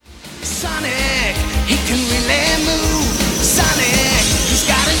Sonic, he can really move. Sonic, he's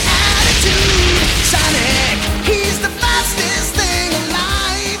got an attitude. Sonic, he's the fastest thing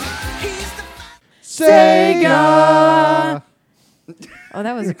alive. He's the Sega. Oh,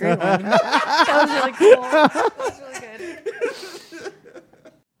 that was a great one. That was really cool. That was really good.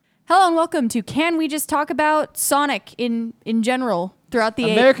 Hello and welcome to Can We Just Talk About Sonic in general throughout the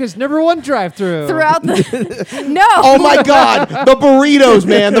America's number one drive-thru. throughout the no. Oh my God, the burritos,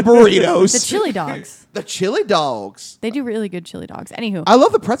 man, the burritos. The chili dogs. The chili dogs. They do really good chili dogs. Anywho, I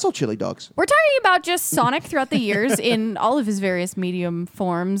love the pretzel chili dogs. we're talking about just Sonic throughout the years in all of his various medium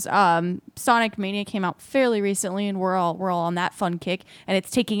forms. Sonic Mania came out fairly recently, and we're all on that fun kick. And it's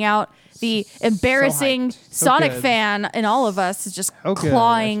taking out the embarrassing hyped. So Sonic good. fan in all of us is just So good.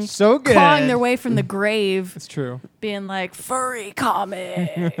 clawing, So good. clawing their way from the grave, It's true. being like furry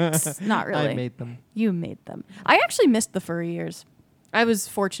comics. Not really. I made them. You made them. I actually missed the furry years. I was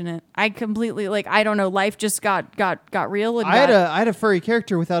fortunate. I completely I don't know. Life just got real. And I had a furry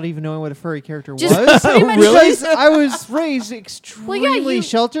character without even knowing what a furry character Just was. pretty much Because I was raised extremely you-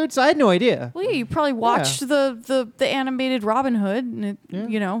 sheltered, so I had no idea. Well, yeah, you probably watched the animated Robin Hood, and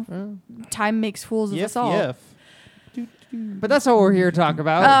it, time makes fools of us all. Yep. But that's what we're here to talk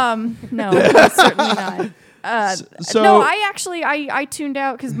about. No, certainly not. So- No, I actually I tuned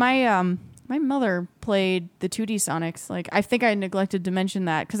out because my mother played the 2D Sonics. Like, I think I neglected to mention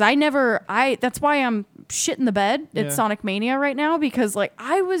that because that's why I'm shit in the bed Yeah. at Sonic Mania right now, because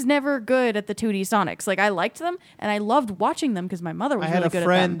I was never good at the 2D Sonics. Like, I liked them and I loved watching them because my mother was I really had good a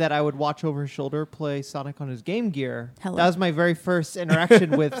friend at them. that I would watch over his shoulder play Sonic on his Game Gear. Hello. That was my very first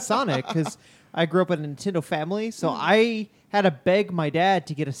interaction with Sonic because I grew up in a Nintendo family. So I had to beg my dad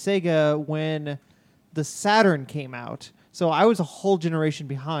to get a Sega when the Saturn came out. So I was a whole generation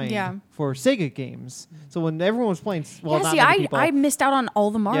behind Yeah. for Sega games. So when everyone was playing, well, Yeah, not see, many people. I missed out on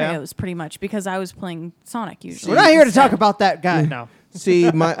all the Yeah. Marios pretty much because I was playing Sonic usually. We're not here to talk about that guy. No. See,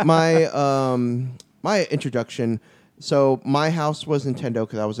 my introduction. So my house was Nintendo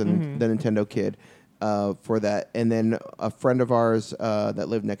because I was the Nintendo kid for that, and then a friend of ours that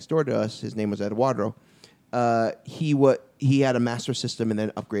lived next door to us, his name was Eduardo. He had a Master System and then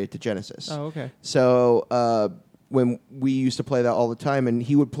upgraded to Genesis. Oh, okay. So when we used to play that all the time, and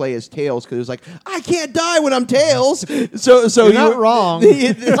he would play as Tails because it was like, I can't die when I'm Tails. So You're not wrong.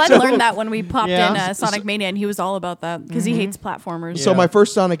 Glenn learned that when we popped Yeah. in Sonic Mania, and he was all about that because he hates platformers. So Yeah. my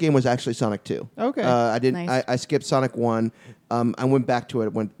first Sonic game was actually Sonic 2. Okay. I didn't. Nice. I skipped Sonic 1. I went back to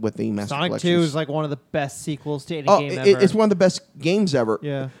it with the Master Sonic 2 Collections. is like one of the best sequels to any Oh, game it- ever. it's one of the best games ever.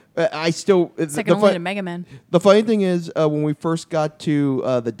 Yeah. I still. Second only to Mega Man. The funny thing is, when we first got to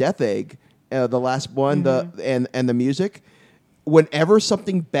the Death Egg, the last one, and the music, whenever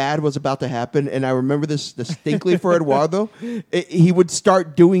something bad was about to happen, and I remember this distinctly for Eduardo, he would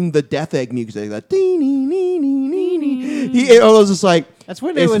start doing the Death Egg music, like I was just like, That's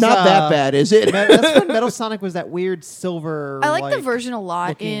when it it's was, not that bad, is it? That's when Metal Sonic was that weird silver. I like the version a lot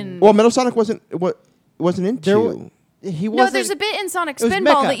looking- in. Well, Metal Sonic wasn't into. There w- He no, wasn't. there's a bit in Sonic it was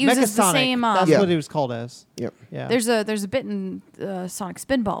Spinball Mecha- that uses the Mechasonic. same. That's Yeah. what it was called as. Yep. Yeah. There's a bit in Sonic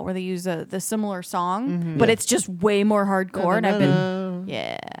Spinball where they use the similar song, Mm-hmm. but it's just way more hardcore. And I've been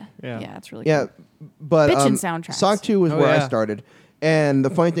Yeah. yeah, it's really Yeah, cool. but Bitchin' soundtracks. Sonic 2 is Oh, where I yeah. started. And the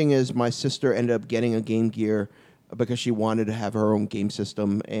funny thing is, my sister ended up getting a Game Gear because she wanted to have her own game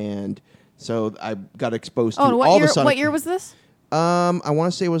system, and so I got exposed to Oh, and all the what Sonic. year was this? I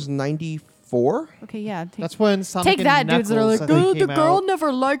want to say it was 94. Okay, yeah. That's when Sonic Take and that, dudes that are Knuckles, like, I think, "Oh, the came girl out."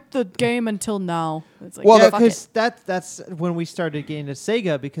 never liked the game until now. It's like, Well, yeah, that- fuck Because it. that's when we started getting to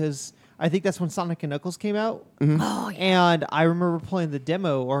Sega, because I think that's when Sonic and Knuckles came out. Oh, yeah. And I remember playing the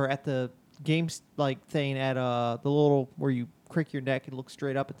demo or at the games thing at the little where you crick your neck and look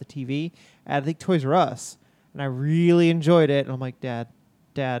straight up at the TV at I think Toys R Us, and I really enjoyed it. And I'm like, Dad,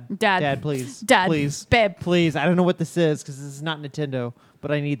 please, Dad, please, babe. please. I don't know what this is because this is not Nintendo, but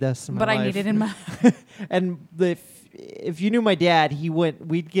I need this in my But I life. need it in my. And if you knew my dad, we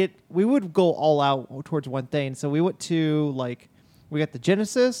would go all out towards one thing. So we went to we got the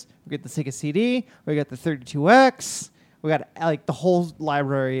Genesis, we got the Sega CD, we got the 32X, we got the whole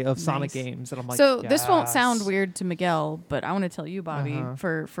library of Sonic Nice. games, and I'm like, So this won't yes. sound weird to Miguel, but I want to tell you, Bobby,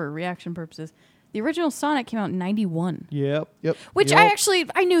 Uh-huh. for reaction purposes. The original Sonic came out in 91. Yep. Which Yep.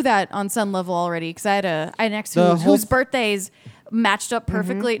 I knew that on some level already because I had an ex The whose whole- birthdays matched up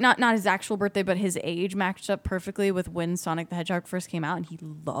perfectly. Not his actual birthday, but his age matched up perfectly with when Sonic the Hedgehog first came out, and he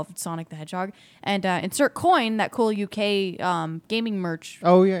loved Sonic the Hedgehog. And insert coin, that cool UK gaming merch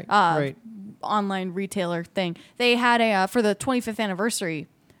Oh yeah. Right. online retailer thing. They had a for the 25th anniversary.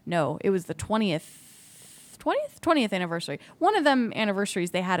 No, it was the 20th 20th anniversary. One of them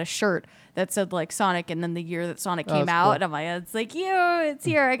anniversaries, they had a shirt that said like Sonic, and then the year that Sonic came that's out, cool. and I'm like, it's like it's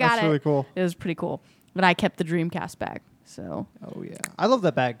here, I got That's it. really cool. It was pretty cool. But I kept the Dreamcast bag, so Oh yeah, I love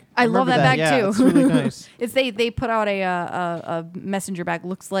that bag. I love remember that bag yeah, too. It's really nice. It's they put out a messenger bag,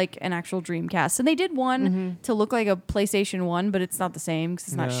 looks like an actual Dreamcast, and they did one to look like a PlayStation 1, but it's not the same because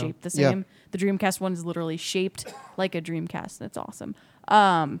it's not No. shaped the Yeah. same. The Dreamcast one is literally shaped like a Dreamcast. That's awesome.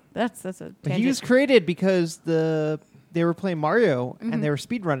 That's a But tangent. he was created because they were playing Mario and they were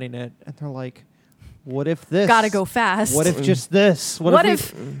speedrunning it, and they're like, "What if this? Gotta go fast. What if just this? What we-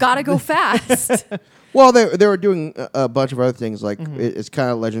 if gotta go fast? Well, they were doing a bunch of other things. Like Mm-hmm. it's kind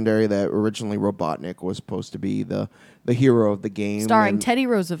of legendary that originally Robotnik was supposed to be the hero of the game, Starring and- Teddy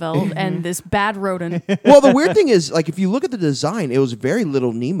Roosevelt and this bad rodent. Well, the weird thing is, like, if you look at the design, it was very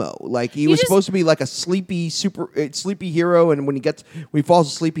Little Nemo. Like, he was just- supposed to be like a sleepy hero, and when he falls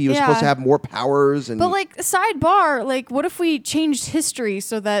asleep, he was Yeah. supposed to have more powers. And But like sidebar, like what if we changed history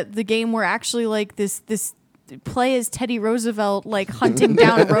so that the game were actually like this play as Teddy Roosevelt, like hunting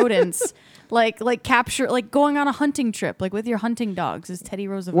down rodents, like capture, like going on a hunting trip, like with your hunting dogs as Teddy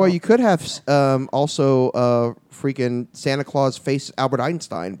Roosevelt. well, you could have also freaking Santa Claus face Albert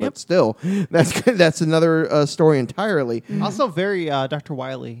Einstein, but still, that's another story entirely. Also, very Dr.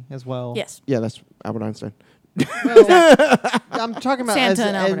 Wily as well. Yes, Yeah, that's Albert Einstein. I'm talking about Santa as,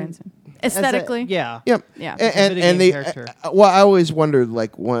 and Albert Einstein. as a- Aesthetically, yeah. Yep. Yeah. And Video game they character. well, I always wondered,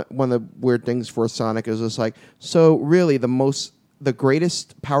 like, one of the weird things for Sonic is just like, so really the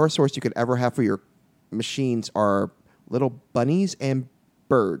greatest power source you could ever have for your machines are little bunnies and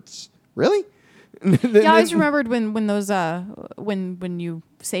birds. Really? Yeah, I always remembered when those when you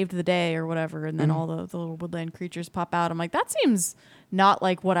saved the day or whatever, and then Mm-hmm. all the little woodland creatures pop out. I'm like, that seems not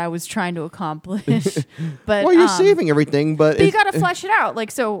like what I was trying to accomplish. But Well, you're saving everything, but But you got to flesh it out. Like,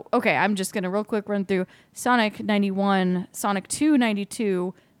 so, okay, I'm just going to real quick run through Sonic 91, Sonic 2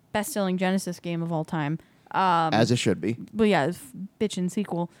 92, best-selling Genesis game of all time. as it should be. But yeah, bitchin'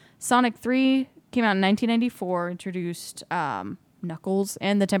 sequel. Sonic 3 came out in 1994, introduced Knuckles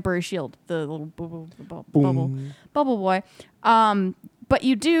and the temporary shield, the little bubble boy. But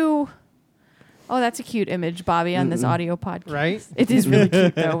you do... Oh, that's a cute image, Bobby, on this audio podcast. Right? It is really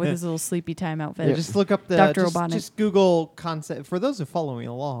cute, though, with his little sleepy time outfit. Yeah, just look up the Dr. just, Robotnik. just Google concept for those who are following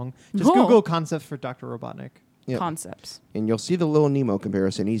along. Just Oh. Google concepts for Dr. Robotnik. Yep. Concepts. And you'll see the Little Nemo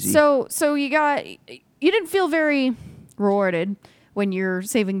comparison easy. So you didn't feel very rewarded when you're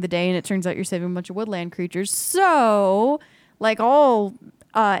saving the day, and it turns out you're saving a bunch of woodland creatures. So, like all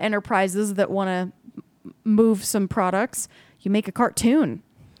enterprises that want to move some products, you make a cartoon.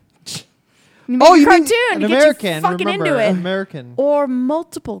 You make Oh, a you mean cartoon An to get American, you fucking remember, into it, American. or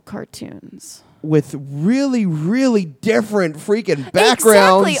multiple cartoons. with really, really different freaking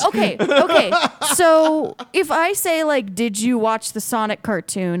backgrounds. Exactly. Okay. So if I say like, did you watch the Sonic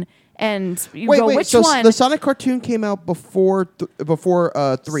cartoon? And you go, which so one? the Sonic cartoon came out before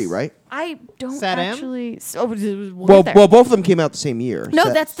 3, right? I don't Sad M? actually. So we'll Well, get there. well, both of them came out the same year. No,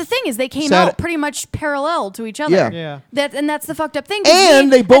 Sa- that's the thing is they came Sad- out pretty much parallel to each other. Yeah. Yeah. That's the fucked up thing. 'cause and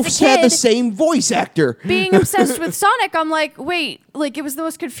me, they both as a had the kid, same voice actor. Being obsessed with Sonic, I'm like, wait, like it was the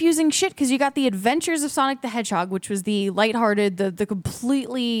most confusing shit because you got the Adventures of Sonic the Hedgehog, which was the lighthearted, the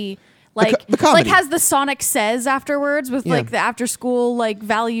completely like the comedy. like has the Sonic Says afterwards with Yeah. like the after school like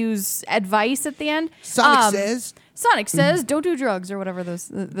values advice at the end. Sonic says Sonic says don't do drugs or whatever those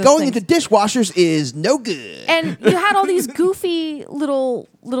going things. into dishwashers is no good. And you had all these goofy little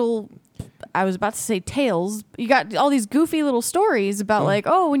I was about to say tales. You got all these goofy little stories about like,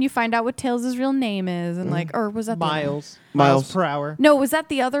 oh, when you find out what Tails' real name is, and like, or was that the other one? Miles Miles. per hour. No, was that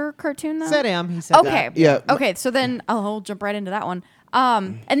the other cartoon though? Sad Am, he said Okay. that. Yeah. Okay, so then I'll jump right into that one.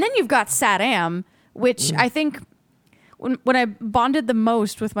 And then you've got Sad Am, which I think when I bonded the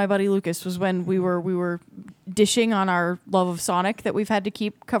most with my buddy Lucas was when we were dishing on our love of Sonic that we've had to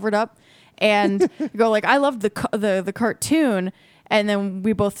keep covered up, and go like, I loved the cartoon. And then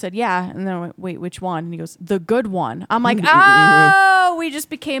we both said, yeah. And then I went, wait, which one? And he goes, the good one. I'm like, oh, we just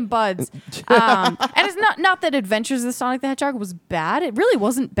became buds. And it's not that Adventures of Sonic the Hedgehog was bad. It really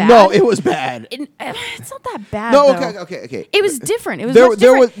wasn't bad. No, it was bad. It's not that bad. No, though. okay. It was different. It was There- much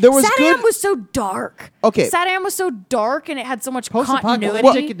there different. was- there was Sad good- Am was so dark. Okay. Sad Am was so dark, and it had so much Post-apocalyptic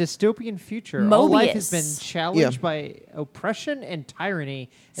continuity. and dystopian future. All life has Mobius. been challenged Yeah. by oppression and tyranny.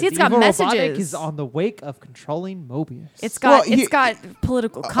 See, as it's got evil messages. Robotnik is on the wake of controlling Mobius. It's got Well,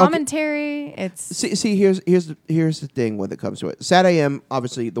 political commentary. It's See, here's the thing when it comes to it. Sad AM,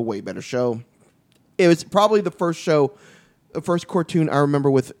 obviously the way better show. It was probably the first cartoon I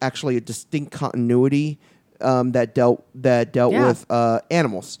remember with actually a distinct continuity that dealt Yeah. with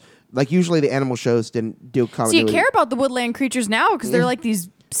animals. Like usually the animal shows didn't do So you continuity. care about the woodland creatures now because they're like these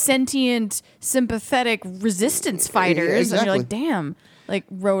sentient, sympathetic resistance fighters, and you're like, exactly. damn. Like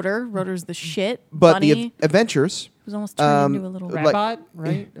Rotor's the shit. But Bunny the adventures, was almost turned into a little like- Rabbit,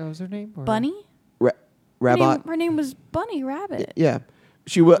 right? That was her name. Or- bunny. Rabbit. Her name was Bunny Rabbit. Yeah,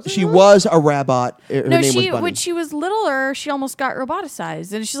 she was a rabbit. Her No, name was she Bunny. when she was littler, she almost got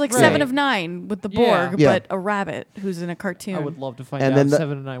roboticized, and she's like Right. 7 of 9 with the Yeah. Borg, Yeah. but a rabbit who's in a cartoon. I would love to find And out then if the-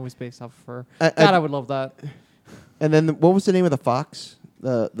 7 and 9 was based off of her. I- God, I would love that. And then what was the name of the fox?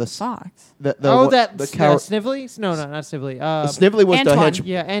 The Fox. the Oh, what- that the cow- Snively? No, not Snively. Snively was the Antoine. henchman.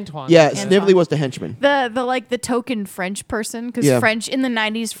 Yeah, Antoine. Yeah, Antoine. Snively was the henchman. The like the token French person because Yeah. French in the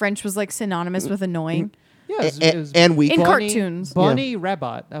 90s French was like synonymous with annoying. Yeah, And weak. In Bunny- cartoons. Bunny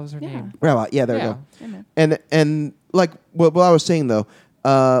Rabbit. That was her Yeah. name. Rabbit. Yeah, there Yeah. we go. Yeah, man. And like what I was saying though,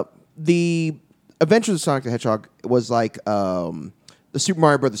 the Adventures of Sonic the Hedgehog was like the Super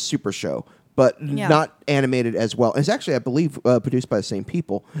Mario Brothers Super Show, but Yeah. not animated as well. It's actually, I believe, produced by the same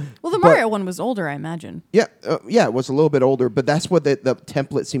people. Well, the But- Mario one was older, I imagine. Yeah, it was a little bit older, but that's what the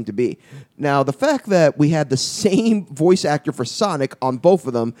template seemed to be. Now, the fact that we had the same voice actor for Sonic on both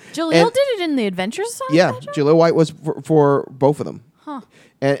of them, Jaleel and- did it in the Adventures of Sonic yeah, the Hedgehog? Jaleel White was for both of them. Huh.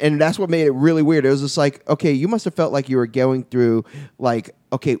 And that's what made it really weird. It was just like, okay, you must have felt like you were going through, like,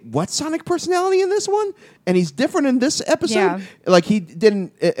 okay, what Sonic personality in this one? And he's different in this episode? Yeah. Like, he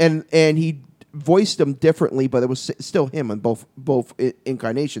didn't, and he voiced him differently, but it was still him in both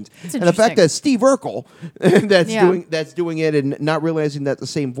incarnations. That's And the fact interesting. that Steve Urkel Yeah. that's doing it and not realizing that the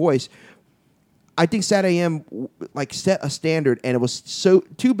same voice, I think Sat AM like set a standard, and it was so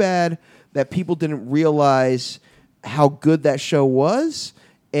too bad that people didn't realize how good that show was.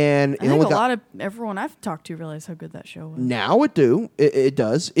 And I it think only a got, lot of everyone I've talked to realized how good that show was. now it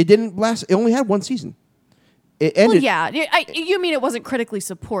does. It didn't last. It only had one season. It Well, ended. yeah. You mean it wasn't critically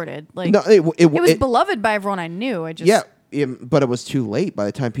supported? Like No, it was beloved by everyone I knew. I just yeah, but it was too late by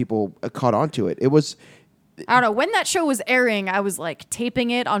the time people caught on to it. It was. I don't know. When that show was airing, I was like taping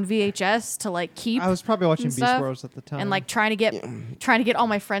it on VHS to like keep. I was probably watching and Beast stuff, Wars at the time. and like trying to get all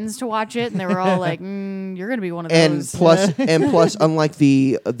my friends to watch it, and they were all like, "You're gonna be one of And those." plus, unlike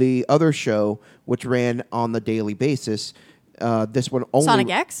the other show which ran on the daily basis, this one only Sonic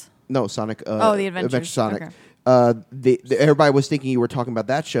X. No, Sonic. Oh, the Adventures. Sonic. Okay. Everybody was thinking you were talking about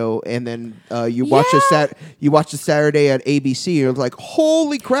that show, and then you watched the Saturday at ABC, and it was like,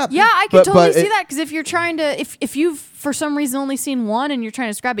 holy crap! Yeah, I could totally see it- that because if you're trying to, if you've for some reason only seen one and you're trying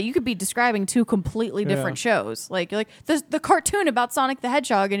to describe it, you could be describing two completely different shows. Like you're like the cartoon about Sonic the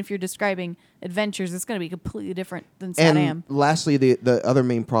Hedgehog, and if you're describing Adventures, it's going to be completely different than And Sam. lastly, the other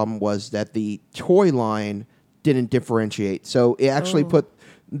main problem was that the toy line didn't differentiate, so it actually put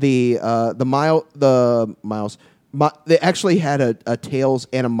they actually had a Tails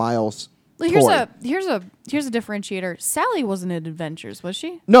and a Miles. Well, toy. here's a differentiator. Sally wasn't in Adventures, was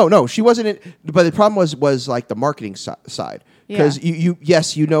she? No, she wasn't in. But the problem was like the marketing side, because Yeah.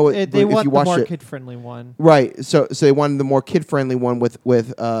 you know it, they if want you the watch more it. kid-friendly one. Right, so they wanted the more kid-friendly one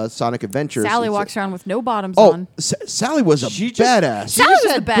with Sonic Adventures. Sally It's- walks around with no bottoms Oh, on. Sally was a She badass. Sally just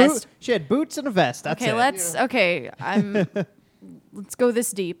was had the best. she had boots and a vest. That's Okay, it. let's go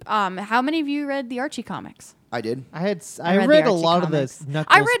this deep. How many of you read the Archie comics? I did. I read read the a Archie lot comics. of the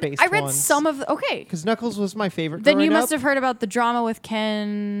Knuckles I read ones. some of okay. because Knuckles was my favorite. Then growing you must up. have heard about the drama with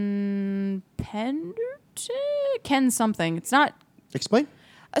Ken Penderton? Ken something. It's not. Explain.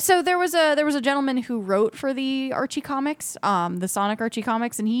 So there was a gentleman who wrote for the Archie comics, the Sonic Archie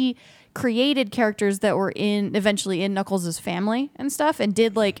comics, and he created characters that were eventually in Knuckles' family and stuff, and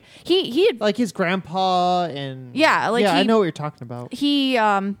did like he had like his grandpa and Yeah, like I he- know what you're talking about. he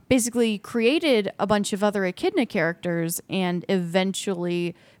basically created a bunch of other Echidna characters and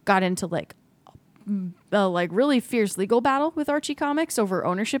eventually got into like really fierce legal battle with Archie Comics over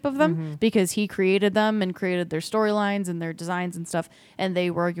ownership of them because he created them and created their storylines and their designs and stuff, and they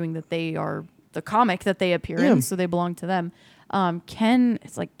were arguing that they are the comic that they appear Yeah. in, so they belong to them.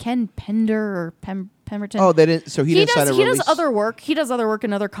 It's like Ken Pender or Pemberton. Oh, they didn't. So he didn't decide to He release. does other work. He does other work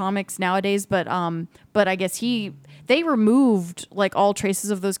in other comics nowadays, but I guess they removed like all traces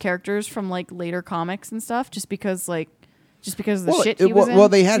of those characters from like later comics and stuff, just because of the shit he was in. Well,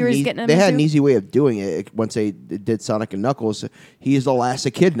 they had he was an, getting him they had an into. easy way of doing it once they did Sonic and Knuckles. He's the last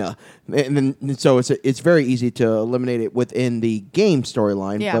Echidna, and then so it's very easy to eliminate it within the game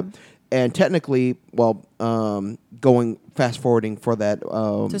storyline. Yeah. And technically, going fast forwarding for that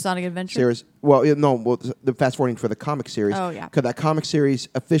to Sonic Adventure. series. The fast forwarding for the comic series. Oh, yeah. Because that comic series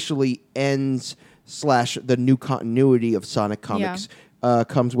officially ends / the new continuity of Sonic comics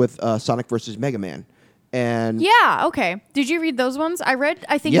comes with Sonic versus Mega Man. And Yeah, okay. Did you read those ones? I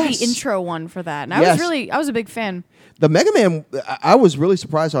think Yes. the intro one for that. And Yes. I was a big fan. the Mega Man, I was really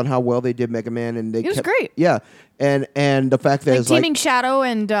surprised on how well they did Mega Man, and they It was kept- great. Yeah, and the fact that Like it's Teaming like Shadow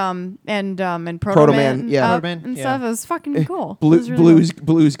and Proto Proto Man, Man, yeah. Proto Man, and yeah. stuff. It was fucking cool. It Blue, was really cool.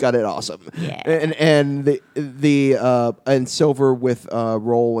 Blues got it awesome. Yeah. And the and Silver with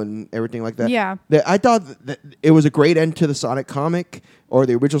Roll and everything like that. Yeah. I thought that it was a great end to the Sonic comic or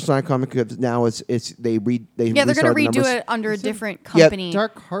the original Sonic comic, because now it's they Yeah, they're gonna restarted the redo numbers. it under a Is it- different Yeah, company.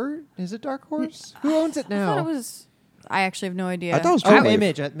 Dark Heart? Is it Dark Horse? Who owns it I now? thought it was. I actually have no idea. I thought it was Oh, Dreamwave.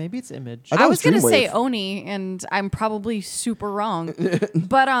 Image. Maybe it's Image. I thought I it was gonna say Dreamwave. Oni, and I'm probably super wrong.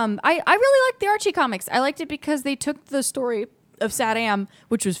 But I really liked the Archie comics. I liked it because they took the story of Saddam,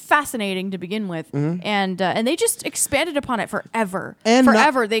 which was fascinating to begin with, and they just expanded upon it forever. And not-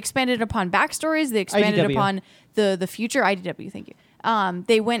 forever. They expanded upon backstories. They expanded IDW. upon the future. IDW, thank you.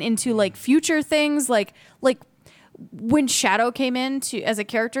 They went into like future things, like when Shadow came in as a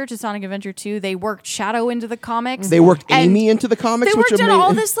character to Sonic Adventure 2, they worked Shadow into the comics. They worked And Amy into the comics, They which worked in amazing.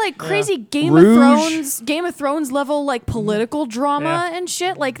 all this like crazy Rouge. Game of Thrones level like political drama Yeah. and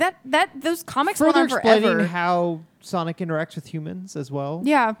shit. Like that those comics Further went on explaining forever. how Sonic interacts with humans as well.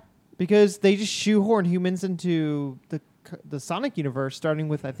 Yeah. Because they just shoehorn humans into the Sonic universe, starting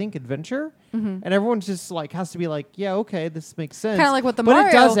with I think Adventure, and everyone's just like has to be like, yeah, okay, this makes sense. Kind of like what the but Mario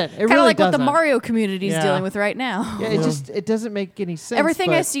it doesn't. It kind of really like what doesn't. the Mario community is Yeah. dealing with right now. Yeah, it doesn't make any sense.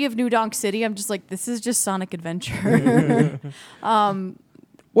 Everything I but- see of New Donk City, I'm just like, this is just Sonic Adventure.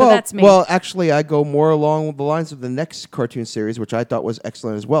 But Well, that's me. well, actually, I go more along the lines of the next cartoon series, which I thought was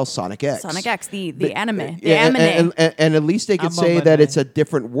excellent as well, Sonic X. Sonic X, the anime, the Yeah, anime. and at least they could say Amamane. that it's a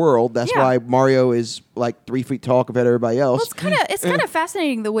different world. That's Yeah. why Mario is like 3 feet tall compared to everybody else. Well, it's kind of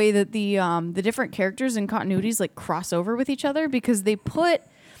fascinating the way that the different characters and continuities like cross over with each other, because they put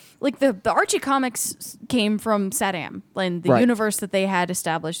like the Archie comics came from Saddam and the Right. universe that they had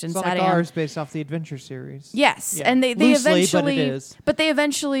established in Sonic Saddam. R is based off the Adventure series. Yes, Yeah. and they Loosely, eventually, but it is. but they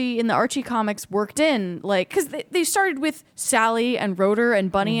eventually in the Archie comics worked in like because they started with Sally and Rotor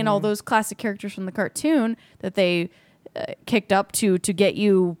and Bunny and all Mm-hmm. those classic characters from the cartoon that they kicked up to get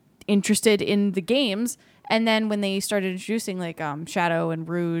you interested in the games, and then when they started introducing like Shadow and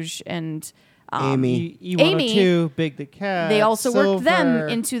Rouge and Amy. E102, Big the Cat. they also worked them Silver.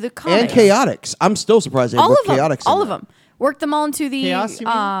 into the And comics. Chaotix. I'm still surprised they all worked of them, Chaotix. all in of that. them worked them all into the Chaos, you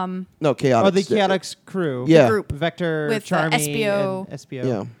mean? No, Chaotix. Oh, the Chaotix crew. Yeah. group. Vector, With, Charmy, SPO. and SPO.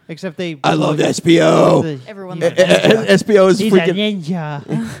 Yeah. Except they. I love SPO. The- Everyone he's loved a ninja. SPO is He's a freaking.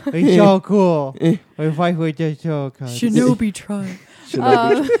 ninja. He's so cool. We fight with the Joker. Shinobi tribe.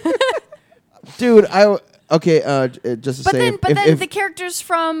 Dude, okay. Just to But say, then, if, if, the characters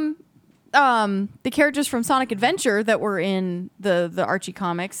from Sonic Adventure that were in the Archie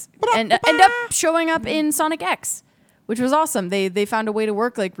comics and end up showing up in Sonic X, which was awesome. They found a way to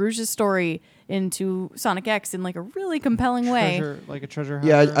work like Rouge's story into Sonic X in like a really compelling way. treasure, like a treasure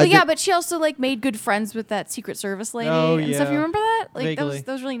Yeah, hunter. I But yeah, did- but she also like made good friends with that Secret Service lady Oh, and stuff. yeah. You remember that? Like Vaguely.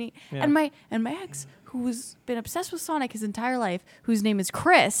 that was really neat. Yeah. And my ex, who's been obsessed with Sonic his entire life, whose name is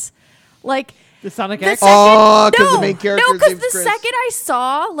Chris, like the Sonic the X. second, Oh, 'cause the main character's no, because name's the Chris. second I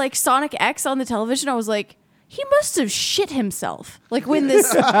saw like Sonic X on the television, I was like, he must have shit himself. Like when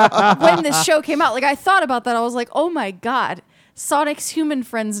this show came out, like I thought about that. I was like, oh my god, Sonic's human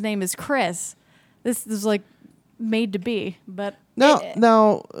friend's name is Chris. This is like made to be, but now,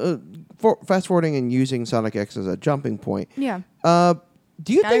 fast forwarding and using Sonic X as a jumping point. yeah.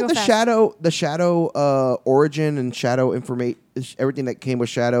 Do you Gotta think go the Shadow origin and Shadow everything that came with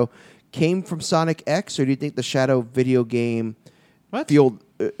Shadow came from Sonic X, or do you think the Shadow video game What? fueled?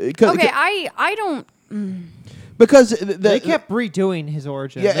 Okay, I don't. Because They kept redoing his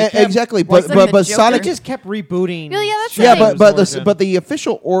origin. yeah, They kept- exactly. Like But the Joker. Sonic They just kept rebooting. Well, yeah, that's the yeah, thing. but the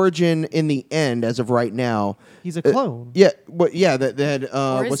official origin in the end, as of right now, He's a clone. that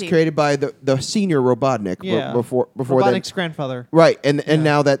Or is was he? created by the senior Robotnik. Yeah. Before Robotnik's that, grandfather. right? And Yeah.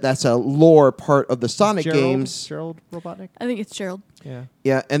 now that's a lore part of the Sonic games. Gerald Robotnik. I think it's Gerald. Yeah.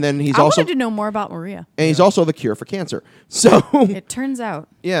 Yeah, and then he's I also wanted to know more about Maria. and he's also the cure for cancer. So It turns out.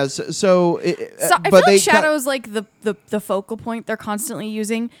 yeah, So I but feel they like Shadow's like the focal point they're constantly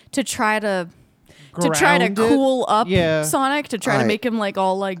using to try to Ground it. cool up Yeah. Sonic, to try to Alright. make him like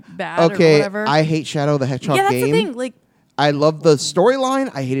all like bad or okay. whatever. I hate Shadow the Hedgehog yeah, that's game. the thing. Like I love the storyline.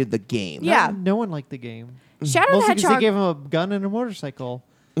 I hated the game. Yeah. No one liked the game. Shadow the Mostly because they Hedgehog. gave him a gun and a motorcycle.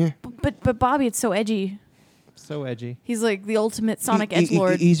 But Bobby, it's so edgy. So edgy. He's like the ultimate Sonic He-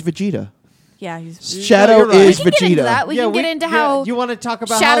 edgelord. he's Vegeta. Yeah, he's. Shadow you're right. is We can get into Vegeta. that. We can get into how you want to talk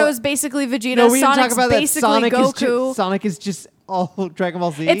about Shadow how, is basically Vegeta. No, we can Sonic's talk about that. basically Sonic is Goku. Sonic is just all Dragon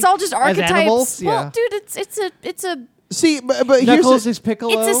Ball Z. It's all just as archetypes. animals? Well, Yeah. dude, it's a See, but here's Knuckles the, is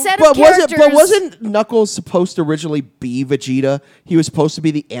Piccolo. it's a set but of characters. wasn't Knuckles supposed to originally be Vegeta? He was supposed to be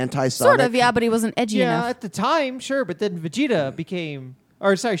the anti-Sonic. sort of, yeah, but he wasn't edgy Yeah, enough. at the time, sure, but then Vegeta became,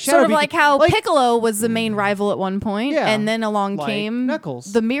 or sorry, Shadow Sort of became, like how Piccolo was the main rival at one point, Yeah. and then along Like came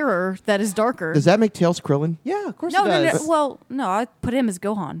Knuckles. the mirror that is darker. Does that make Tails Krillin? Yeah, of course no, it no, does. no. Well, no, I put him as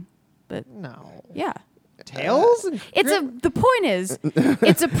Gohan, but No. yeah. Tails? And The point is,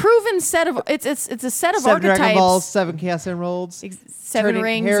 it's a proven set of it's a set of 7 archetypes. Dragon Balls, 7 Chaos Emeralds. 7 turning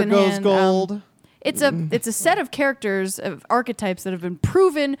rings hair in goes hand, gold. it's a set of characters of archetypes that have been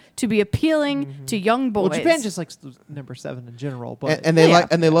proven to be appealing to young boys. Well, Japan just likes the number 7 in general, but And they Yeah.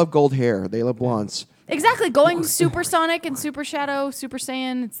 they love gold hair. They love blondes. exactly going Super Sonic and Super Shadow, Super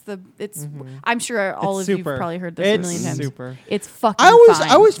Saiyan. I'm sure all It's of you've super. probably heard this It's a million times. super. It's fucking. I fine.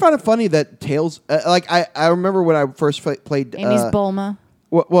 always found it funny that Tails. I remember when I first played. Amy's Bulma.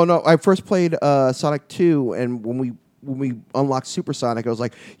 Well, no, I first played Sonic 2, and when we unlocked Super Sonic, I was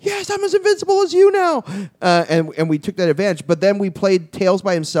like, "Yes, I'm as invincible as you now," and we took that advantage. But then we played Tails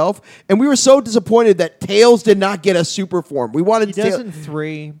by himself, and we were so disappointed that Tails did not get a super form. We wanted he does Tails. in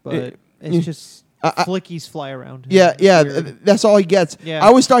 3, but yeah. it's just flickies fly around. Yeah, It's yeah, weird. that's all he gets. Yeah. I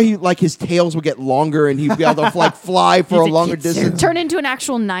always thought his tails would get longer and he'd be able to like fly for a He's a longer kid distance. Turn into an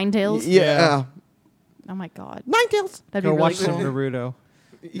actual Ninetales. Yeah. Oh my god. Ninetales. That'd Go be really watch cool. some Naruto.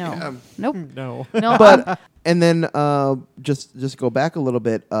 No. Nope. No. No. But and then just go back a little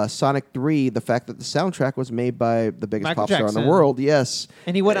bit. Sonic 3, the fact that the soundtrack was made by the biggest Michael pop star in the Jackson. world. Yes.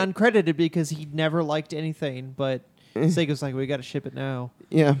 And he went uncredited because he never liked anything, but Sega's like, we got to ship it now.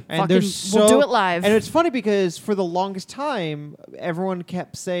 Yeah. And Fucking- there's we'll so, do it live. And it's funny because for the longest time, everyone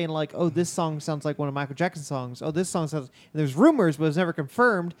kept saying like, "Oh, this song sounds like one of Michael Jackson's songs. Oh, this song sounds." And there's rumors, but it was never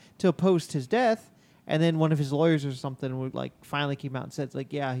confirmed till post his death. And then one of his lawyers or something would like finally came out and said,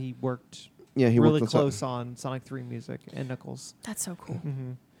 like, yeah, he worked Yeah, he really worked on close on Sonic 3 music and Knuckles. That's so cool.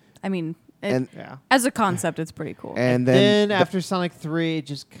 Mm-hmm. I mean, And Yeah. as a concept, it's pretty cool. and Then then after Sonic 3, it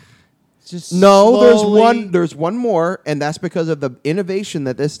just no, slowly- there's one more, and that's because of the innovation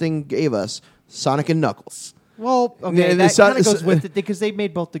that this thing gave us, Sonic and Knuckles. Well, Yeah, okay, the that Son- kind of goes with it because they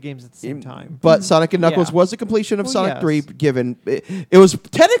made both the games at the same time. But Sonic and Knuckles Yeah. was the completion of Well, Sonic yes. 3 given. It was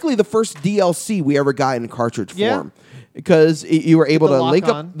technically the first DLC we ever got in cartridge Yeah. form. Because you were able The to link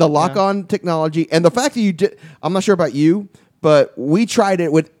lock-on. up the lock-on technology. And the fact that you did, I'm not sure about you, but we tried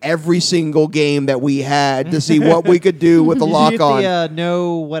it with every single game that we had to see what we could do with the Did lock-on. you get the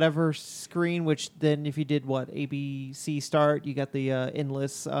no whatever screen, which then if you did what ABC start, you got the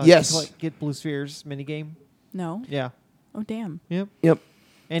endless Yes. get blue spheres mini game. No. Yeah. Oh damn. Yep. Yep.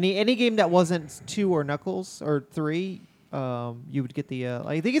 Any game that wasn't 2 or Knuckles or 3, you would get the.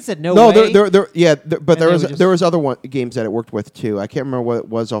 I think it said no. No, way. but there And they was would just- there was other games that it worked with too. I can't remember what it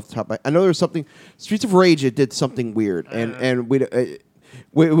was off the top. I know there was something. Streets of Rage. It did something weird, and we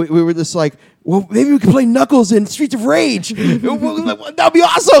were just like, well, maybe we could play Knuckles in Streets of Rage. That'd be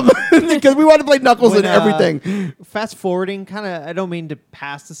awesome because we want to play Knuckles When, in everything. Fast forwarding, kind of. I don't mean to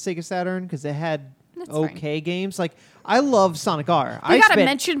pass the Sega Saturn because it had That's okay games. Like I love Sonic R. We I gotta spent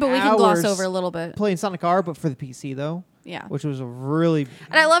mention, but we can gloss hours over a little bit. playing Sonic R, but for the PC though. Yeah. Which was a really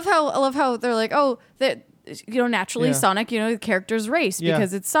And I love how they're like, oh, that naturally Yeah. Sonic, the characters race Yeah.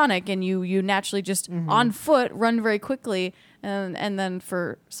 because it's Sonic, and you naturally just on foot run very quickly, and then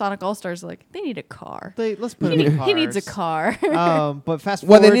for Sonic All Stars, like they need a car. let's put He, it in he needs a cars. car. But fast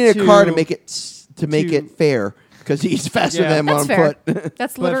Well, forward they need a car to make it fair because he's faster Yeah. than him That's on fair. foot.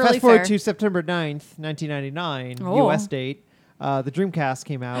 That's But literally fast forward fair. to September 9th, 1999, Oh. US date. The Dreamcast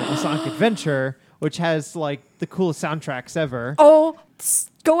came out with Sonic Adventure, which has like the coolest soundtracks ever. Oh,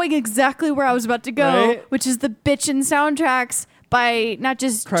 going exactly where I was about to go, Right? which is the bitchin' soundtracks by not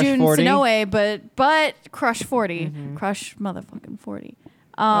just Crush Jun 40. Sonoe, but Crush 40, Crush motherfucking 40.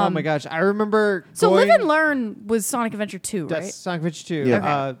 Oh my gosh, I remember. So going, Live and Learn was Sonic Adventure 2, That's right? Sonic Adventure 2.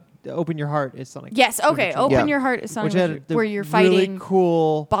 Yeah. Open Your Heart is Sonic. Yes. Okay. Adventure Open Yeah. Your Heart is Sonic which had Adventure, the where you're really fighting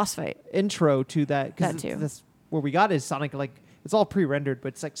cool boss fight. intro to that. That too. That's where we got is Sonic. Like it's all pre-rendered, but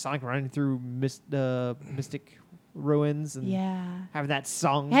it's like Sonic running through Mystic Ruins and Yeah. having that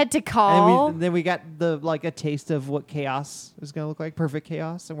song. Had to And call. then we got a taste of what chaos is gonna look like, perfect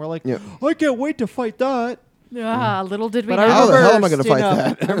chaos, and we're like, Yeah. I can't wait to fight that. Little did we But know. I How the remember hell am I gonna staying fight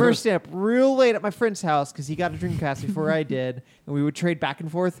up- that? I remember staying up real late at my friend's house because he got a Dreamcast before I did, and we would trade back and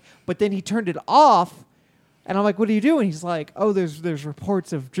forth. But then he turned it off, and I'm like, "What are you doing?" He's like, "Oh, there's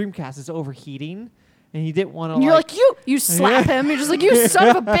reports of Dreamcast is overheating." and he didn't want to. And you're like, you slap him. You're just like, you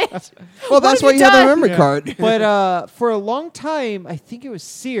son of a bitch. Well, that's why you had the memory card. But for a long time, I think it was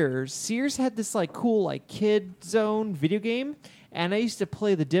Sears. Sears had this like cool like Kid Zone video game, and I used to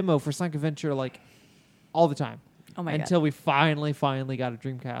play the demo for Sonic Adventure like all the time. Oh my Until we finally got a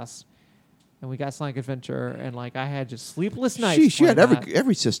Dreamcast, and we got Sonic Adventure, and like I had just sleepless nights. Sheesh, you had playing that.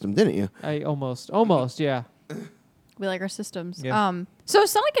 every system, didn't you? I almost, yeah. We like our systems. Yeah. So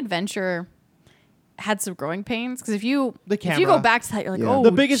Sonic Adventure had some growing pains because if you go camera. back to that, you're like, Yeah. oh,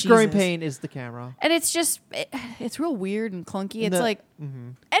 The biggest growing Jesus. pain is the camera. And it's just it's real weird and clunky. It's The- like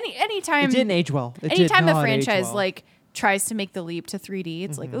anytime It didn't age well. It did anytime a not age franchise well. like tries to make the leap to 3D,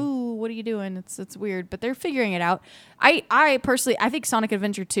 it's like, ooh, what are you doing? It's weird, but they're figuring it out. I personally think Sonic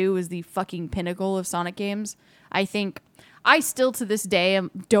Adventure 2 is the fucking pinnacle of Sonic games. I think I still to this day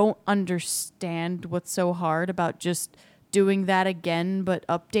don't understand what's so hard about just doing that again, but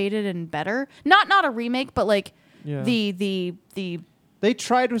updated and better. Not a remake, but like Yeah. the They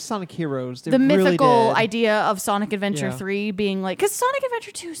tried with Sonic Heroes. They the really mythical did. idea of Sonic Adventure Yeah. 3 being like, because Sonic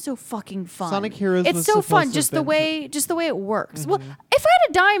Adventure 2 is so fucking fun. Sonic Heroes it's was so supposed fun, to just have the been way it works. Well, if I had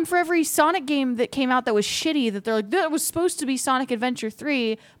a dime for every Sonic game that came out that was shitty, that they're like, that was supposed to be Sonic Adventure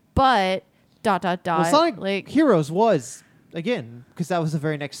 3, but ... Well, Sonic Heroes was again because that was the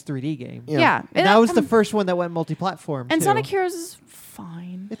very next 3D game. Yeah. And that was the first one that went multi-platform. And too. Sonic Heroes is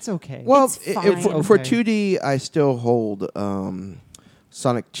fine. It's okay. Well, It's for fine. 2D, I still hold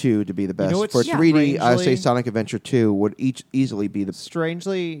Sonic 2 to be the best. know what's For 3D, I say strangely- Sonic Adventure 2 would easily be the.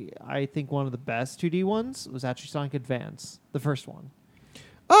 Strangely, I think one of the best 2D ones was actually Sonic Advance, the first one.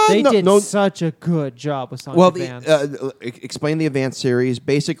 Uh, They no, did no, such a good job with Sonic well, Advance. explain the Advance series.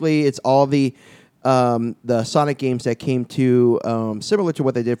 Basically, it's all the Sonic games that came to similar to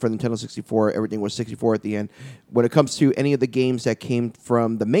what they did for Nintendo 64. Everything was 64 at the end. When it comes to any of the games that came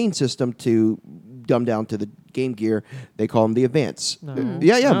from the main system to dumb down to the Game Gear, they call them the Advance. No.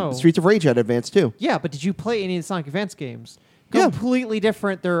 Yeah. No. Streets of Rage had Advance too. Yeah, but did you play any of the Sonic Advance games? Yeah. Completely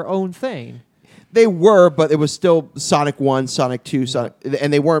different, their own thing. They were, but it was still Sonic 1, Sonic 2, Sonic,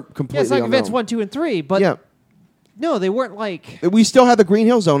 and they weren't completely Yeah, Sonic on their Advance own. 1, 2, and 3, but Yeah. no, they weren't like... We still had the Green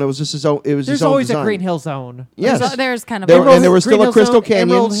Hill Zone. It was just his own. It was There's his own always design. a Green Hill Zone. Yes. There's kind of There- a and there was still Green a Hill Crystal Zone,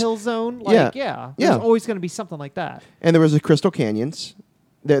 Emerald Canyons. Hill Zone. Like, Yeah. yeah. Yeah. There's always going to be something like that. And there was a Crystal Canyons.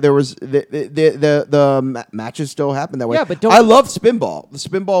 There was the matches still happened that way. Yeah, but don't- I love Spinball. The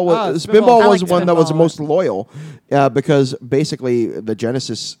Spinball was Spinball. I was like one that was the Spinball. most loyal because basically the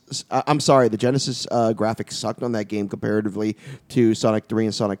Genesis. I'm sorry, the Genesis graphics sucked on that game comparatively to Sonic 3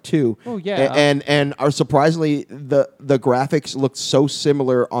 and Sonic 2. Oh, yeah. And are surprisingly the graphics looked so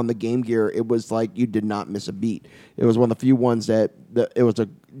similar on the Game Gear. It was like you did not miss a beat. It was one of the few ones that it was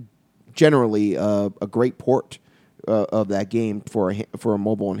generally a great port. Of that game for a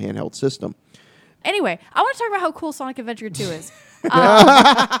mobile and handheld system. Anyway, I want to talk about how cool Sonic Adventure 2 is.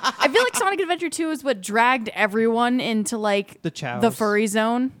 I feel like Sonic Adventure 2 is what dragged everyone into like The chows. the furry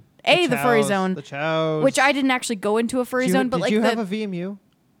zone. The furry zone, The chows. which I didn't actually go into a furry zone, but did like you the have a VMU?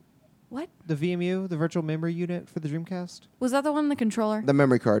 what The VMU, the virtual memory unit for the Dreamcast? was that? The one in the controller? The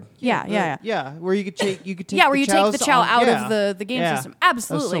memory card. Yeah. Yeah, where you could take Yeah, where the you take the chows chow on- out yeah. of the game Yeah. system. That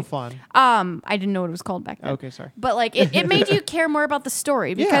Absolutely. was so fun. I didn't know what it was called back then. Okay, sorry. But like it made you care more about the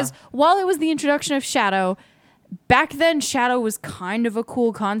story because Yeah. while it was the introduction of Shadow, back then Shadow was kind of a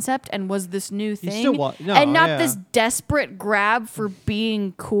cool concept and was this new thing. still wa- no, and not yeah. this desperate grab for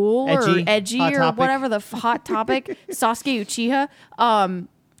being cool Edgy. or edgy Hot or topic. whatever the hot topic, Sasuke Uchiha.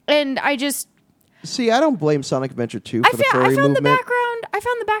 And I just See, I don't blame Sonic Adventure 2 for the I furry found the movement. background. I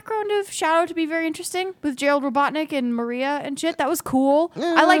found the background of Shadow to be very interesting with Gerald Robotnik and Maria and shit. That was cool.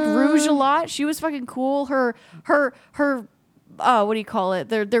 I liked Rouge a lot. She was fucking cool. Her what do you call it?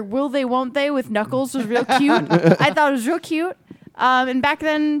 Their will they won't they with Knuckles was real cute. I thought it was real cute. And back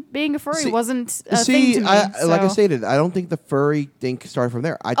then, being a furry wasn't a thing to me. Like I so- stated, I don't think the furry thing started from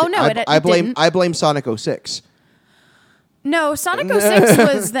there. Oh, no, it blame didn't. I blame Sonic 06. No, Sonic 06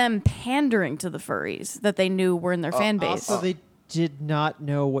 was them pandering to the furries that they knew were in their fan base. So they did not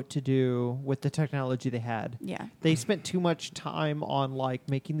know what to do with the technology they had. Yeah. They spent too much time on like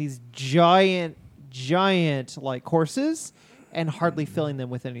making these giant like courses and hardly filling them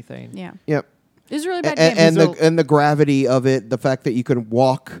with anything. Yeah. Yep. It was a really bad And game. and the gravity of it, the fact that you can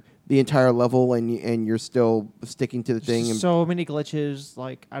walk the entire level and you're still sticking to the thing. And So many glitches.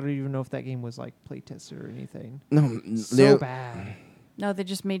 Like I don't even know if that game was like play tested or anything. no, Bad. No, they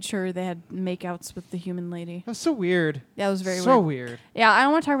just made sure they had makeouts with the human lady. That's so weird. That was very so weird. weird. Yeah, I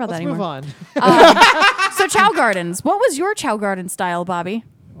don't want to talk about Let's that move anymore. on. So Chow Gardens. What was your Chow Garden style, Bobby?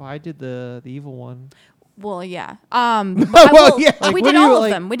 Well, I did the evil one. Well, yeah. Well, yeah. Like, we what did do you, all of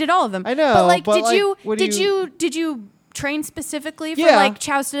like- them. We did all of them. I know, But like, but, did like, you what do did you train specifically for Yeah. like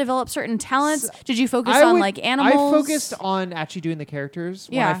chows to develop certain talents? Did you focus I on would- like animals? I focused on actually doing the characters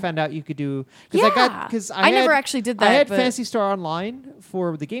when I Yeah. found out you could do. Yeah. Because I never actually did I that, had but- Fantasy Star Online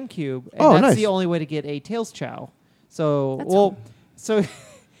for the GameCube, and Oh, that's nice. the only way to get a Tails Chow. So That's well, cool. so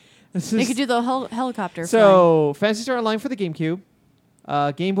this You is- could do the helicopter. so Fantasy Star Online for the GameCube.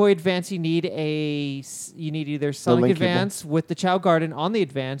 Game Boy Advance, you need either Sonic link cable. Advance with the Chow Garden on the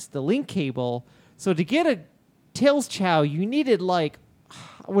Advance, the link cable. So to get a Tails Chow, you needed like,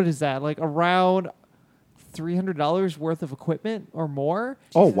 what is that? Like around $300 worth of equipment or more,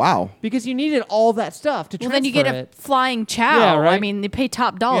 Oh wow. because you needed all that stuff to Well, transfer then you get a it. flying chow. Yeah, I right? mean, they pay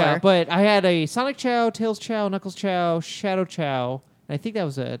top dollar. Yeah, but I had a Sonic Chow, Tails Chow, Knuckles Chow, Shadow Chow, and I think that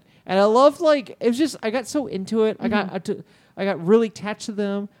was it. And I loved it was just I got so into it. I got really attached to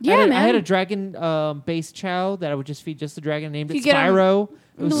them. Mm-hmm. Yeah, I had man. a dragon based Chow that I would just feed just the dragon. Named You it get 'em- Spyro.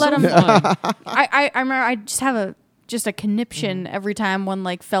 It was let so 'em- fun. I remember I just have a conniption Mm-hmm. every time one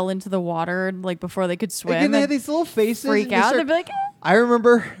like fell into the water like before they could swim. Again, they I'd had these little faces. freak and they out. start- They'd be like, "Eh." I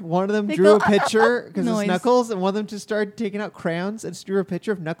remember one of them They drew go, a picture because it's noise. Knuckles, and one of them just started taking out crayons and just drew a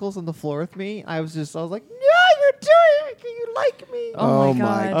picture of Knuckles on the floor with me. I was like, "Yeah, you're doing it. You like me." Oh my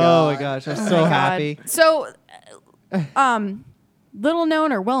God. Oh my gosh, I was Oh so my God. happy. So, little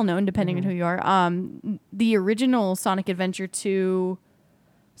known or well known, depending on who you are, the original Sonic Adventure 2.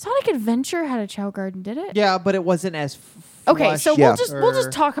 Sonic Adventure had a Chow Garden, did it? Yeah, but it wasn't as Okay, so Yeah. we'll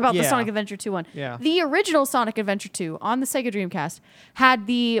just talk about the Yeah. Sonic Adventure 2 one. Yeah. The original Sonic Adventure 2 on the Sega Dreamcast had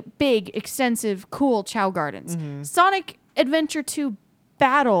the big, extensive, cool Chow Gardens. Mm-hmm. Sonic Adventure 2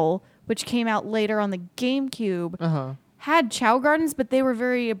 Battle, which came out later on the GameCube, had Chow Gardens, but they were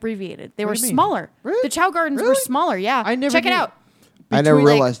very abbreviated. They What were do you mean? smaller. Really? The Chow Gardens were Really? smaller. Yeah, I never check it knew- out. I never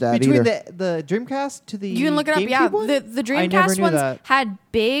Between, realized that between either. the Dreamcast to the You can look it up. Yeah, GameCube one? the I never Dreamcast knew ones that. had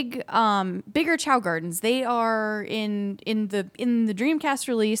bigger Chow Gardens. They are in the Dreamcast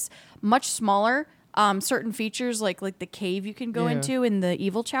release much smaller. Certain features like the cave you can go Yeah. into in the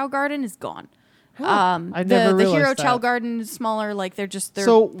Evil Chow Garden is gone. I The never Hero realized Chow that. Garden is smaller. Like they're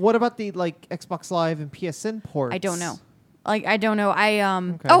So what about the Xbox Live and PSN ports? I don't know. I don't know.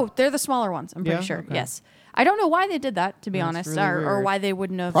 Okay. Oh, they're the smaller ones. I'm pretty Yeah? sure. Okay. Yes. I don't know why they did that, to be That's honest, really or weird. why they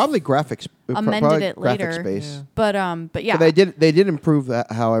wouldn't have Probably graphics. amended probably it graphics later. space. Yeah. But yeah. But they did improve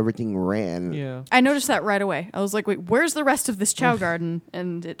that how everything ran. Yeah. I noticed that right away. I was like, "Wait, where's the rest of this Chow Garden?"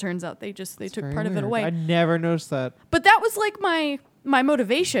 And it turns out they took Very part of it weird. away. I never noticed that. But that was like my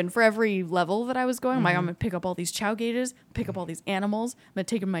motivation for every level that I was going. I'm like, I'm gonna pick up all these Chow gauges, pick up all these animals. I'm gonna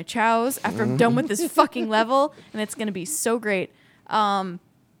take them my Chows after I'm done with this fucking level, and it's gonna be so great.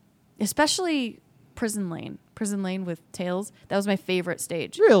 Especially Prison Lane with Tails. That was my favorite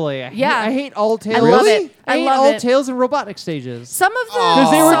stage. Really? Yeah. I hate all Tails. I love Really? it. I hate love all it. Tails and Robotnik stages. Some of them,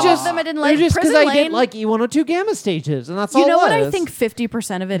 Because they were some just of them I didn't they're like. just Prison I Lane. didn't like E102 Gamma stages, and that's all. You know it what I was. think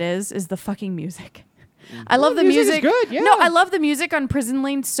 50% of it is the fucking music. I love the music is music. good, yeah. No, I love the music on Prison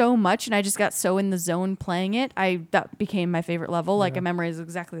Lane so much, and I just got so in the zone playing it. That became my favorite level. Like I memorized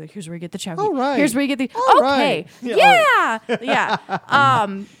exactly like here's where you get the chow. All right. Here's where you get the All okay. right. Yeah, Yeah.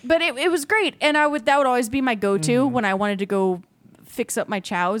 But it was great, and that would always be my go-to when I wanted to go fix up my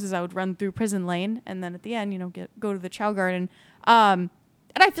chows. Is I would run through Prison Lane, and then at the end, go to the Chow Garden. And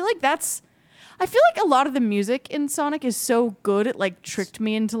I feel like a lot of the music in Sonic is so good it like tricked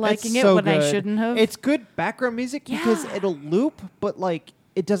me into liking It's it so when I good. shouldn't have. It's good background music because Yeah. it'll loop, but like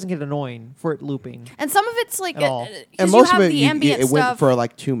it doesn't get annoying for it looping. and some of it's like At all. because And you most have of it, the ambient it went stuff. for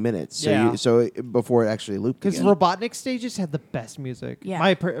like 2 minutes. So Yeah. before it actually looped. Because again. Robotnik stages had the best music. Yeah.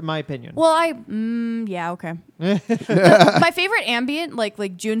 My opinion. well, yeah, okay. My favorite ambient, like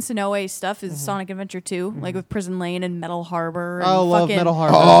Jun Sonoe stuff, is Sonic Adventure 2, like with Prison Lane and Metal Harbor. And I love fucking, Metal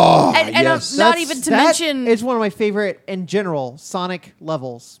Harbor. Oh, And yes. not even to mention it's one of my favorite in general Sonic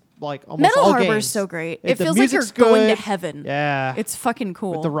levels. Like almost Metal all Harbor games. is so great. If It the feels like you're music's going to good, heaven. Yeah, It's fucking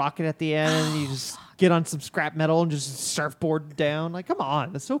cool. with the rocket at the end, and you just get on some scrap metal and just surfboard down. Like, come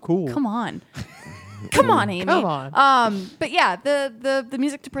on, that's so cool. Come on. Come on, Amy. Come on. But yeah, the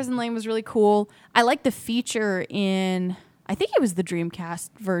music to Prison Lane was really cool. I like the feature in I think it was the Dreamcast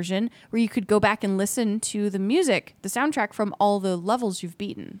version where you could go back and listen to the music, the soundtrack from all the levels you've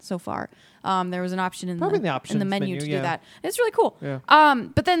beaten so far. There was an option in Probably in the the options menu to menu, do yeah. that. It's really cool. Yeah.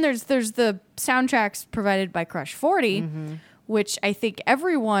 But then there's the soundtracks provided by Crush 40, which I think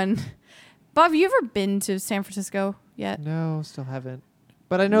everyone. Bob, have you ever been to San Francisco yet? No, still haven't.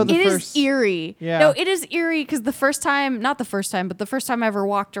 But I know the It first. is eerie. Yeah. No, it is eerie because the first time, not the first time, but the first time I ever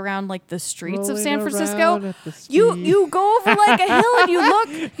walked around like the streets of Rolling San around Francisco, at the you speed. you go over like a hill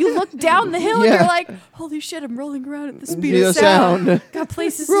and you look down the hill and Yeah. you're like, holy shit, I'm rolling around at the speed Speed of of sound. sound. Got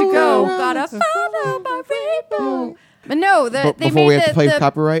places to Rolling go. around Gotta follow my rainbow. But no, But they before made we have to play the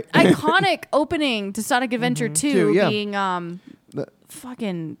copyright. iconic opening to Sonic Adventure 2 Two, yeah. being The-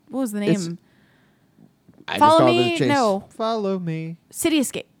 fucking what was the It's- name? I just Follow called it a me, chase. no, Follow me. City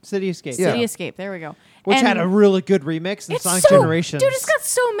Escape. City Escape. Yeah. City Escape. There we go. Which And had a really good remix in it's Sonic so, Generations. dude, it's got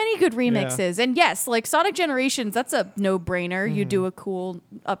so many good remixes. And yes, like Sonic Generations, that's a no-brainer. You do a cool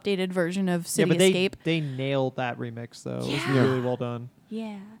updated version of yeah, City but Escape. they nailed that remix though. It was Yeah. really well done.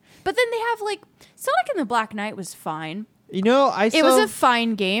 Yeah. But then they have like Sonic and the Black Knight was fine. You know, I It was a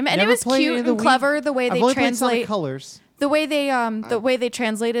fine game and it never was played any cute of the and Wii- clever the way I've they only played Sonic translate Colors. the way they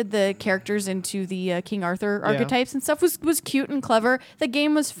translated the characters into the King Arthur Yeah. archetypes and stuff was cute and clever. The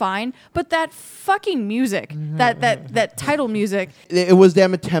game was fine, but that fucking music, Mm-hmm. that title music, It was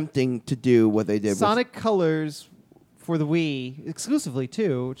them attempting to do what they did. with- Sonic Colors for the Wii exclusively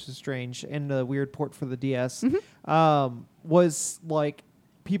too, which is strange, and a weird port for the DS. Was like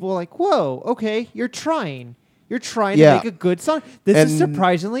people were like, "Whoa, okay, you're trying." You're trying Yeah. to make a good song. This is And-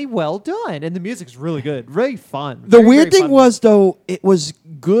 surprisingly well done, and the music's really good, really fun. The Very, weird very thing fun. was though, it was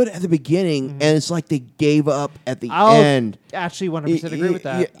good at the beginning, and it's like they gave up at the I'll end. actually 100% agree with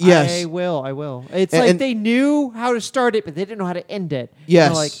that. Y- yes. I will. It's And- like and- they knew how to start it, but they didn't know how to end it. Yes.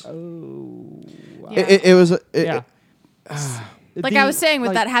 They're like, oh. Yeah. It was. Yeah. like I was saying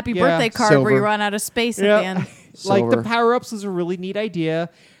with that happy birthday card where you Silver. run out of space at Yeah. the end. Like the Silver. power-ups was a really neat idea.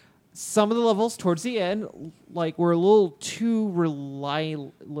 Some of the levels towards the end, like, were a little too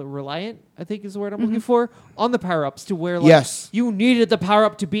reliant, I think is the word I'm looking for, on the power-ups to where, like, Yes. you needed the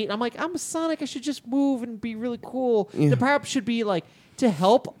power-up to beat. I'm like, I'm Sonic, I should just move and be really cool. Yeah. The power-up should be, like, to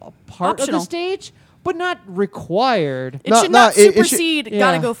help a part of Optional. the stage, but not required. It No, should no, not it should- supersede.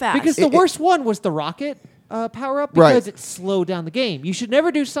 Gotta go fast. Because the It- worst one was the rocket power up Right. because it slowed down the game. You should never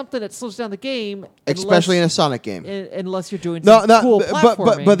do something that slows down the game, Especially in a Sonic game. unless you're doing No, some no, cool but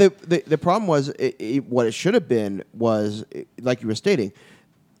platforming. the problem was what it should have been was like you were stating,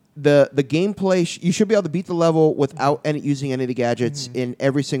 the gameplay. You should be able to beat the level without using any of the gadgets in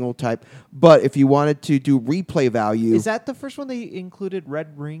every single type. But if you wanted to do replay value, Is that the first one they included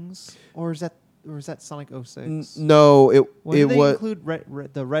red rings, or is that Sonic 06? no, When it did they was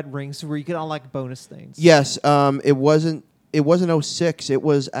include the red rings where you could unlock bonus things? yes. It wasn't 06. It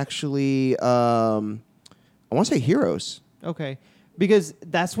was actually I want to say Heroes. Okay. Because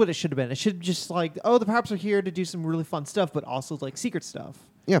that's what it should have been. It should just like, oh, the power-ups are here to do some really fun stuff, but also like secret stuff.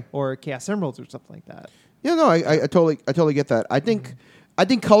 Yeah. Or Chaos Emeralds or something like that. Yeah, no, I totally get that. I think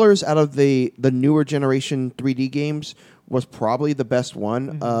Colors out of the newer generation 3D games was probably the best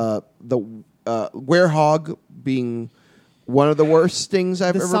one. The Werehog being one of the worst things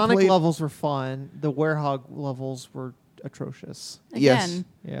I've The ever Sonic played. levels were fun. The Werehog levels were atrocious. Yes. Again,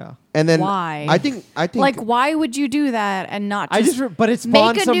 Yeah. And then Why? I think like, why would you do that and not just, But it make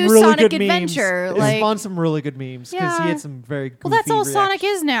spawned a some new really Sonic good Adventure? memes. Like, It spawned some really good memes because he Yeah. had some very goofy well, that's all Sonic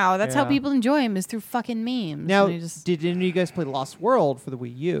reactions. is now. That's how Yeah. people enjoy him is through fucking memes. Now, And you just- did any of you guys play Lost World for the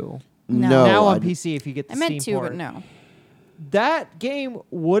Wii U? No. No, now on I- PC, if you get the I meant Steam to, port. but no. That game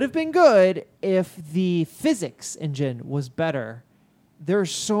would have been good if the physics engine was better. There are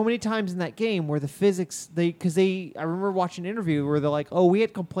so many times in that game where the physics I remember watching an interview where they're like, "Oh, we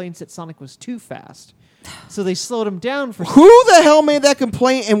had complaints that Sonic was too fast." So they slowed him down for Who the hell made that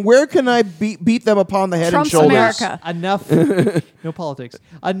complaint, and where can I beat them upon the head Trump's and shoulders? America. enough no politics.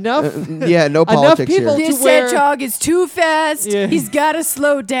 Enough Yeah, no politics people here. to This where- hedgehog is too fast. Yeah. He's got to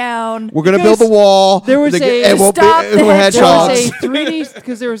slow down. We're gonna Because build a wall. there was it won't be Stop the more hedgehog. There hedgehogs. was a 3D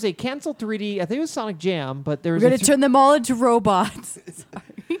because there was a canceled 3D. I think it was Sonic Jam, but there We're was going a to turn them all into robots.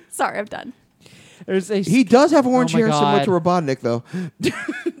 Sorry, I'm done. there's a He does have orange Oh my hair similar God. to Robotnik, though.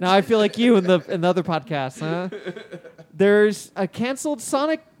 Now I feel like you in the other podcast, huh? There's a canceled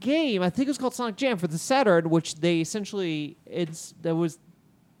Sonic game. I think it was called Sonic Jam for the Saturn, which they essentially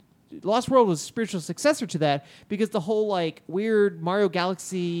Lost World was a spiritual successor to that because the whole like weird Mario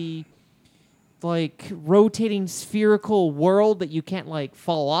Galaxy like rotating spherical world that you can't like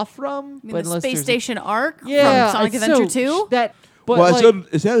fall off from. In the unless Space there's a- Station arc yeah, from Sonic it's Adventure so 2. That but Well, like,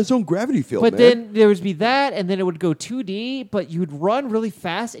 it's had its own gravity field, but man. then there would be that, and then it would go 2D, but you would run really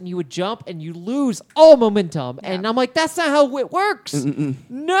fast, and you would jump, and you lose all momentum. And I'm like, that's not how it works.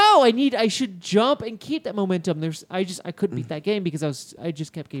 No, I should jump and keep that momentum. I couldn't beat that game because I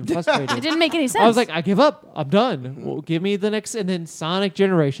just kept getting frustrated. It didn't make any sense. I was like, I give up. I'm done. Well, give me the next, and then Sonic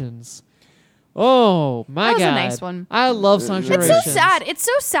Generations Oh my That was god, a nice one. I love Sonic It's Generations. so sad. It's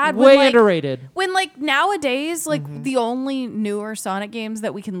so sad Way when like underrated. when like nowadays like the only newer Sonic games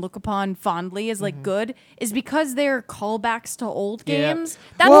that we can look upon fondly as like good is because they're callbacks to old Yeah. games.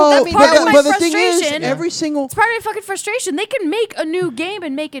 That's Well, part of my but the thing frustration. is, every single It's part of my fucking frustration. They can make a new game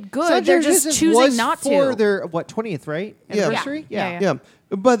and make it good. Sonic They're just Generations choosing was not for to. their 20th, right? Yeah. Anniversary? Yeah. yeah.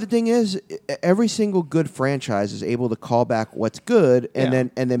 But the thing is, every single good franchise is able to call back what's good and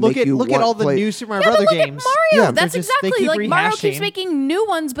Yeah. then look make at you look at want all the play. new Super Mario Yeah, but Brother look games. at Mario. Yeah, That's they're just- they exactly keep like Mario keeps rehashing. making new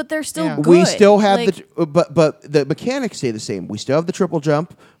ones, but they're still Yeah. good. We still have Like, but the mechanics stay the same. We still have the triple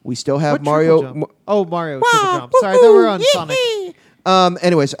jump. We still have What Mario. triple jump? Oh, Mario triple jump. Sorry, I thought we were on Sonic.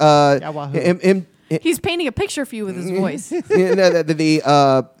 Anyways, wahoo. him he's painting a picture for you with his voice.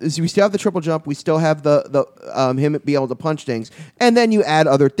 so we still have the triple jump. We still have the him be able to punch things, and then you add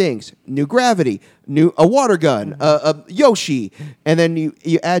other things: new gravity, a water gun, a Yoshi, and then you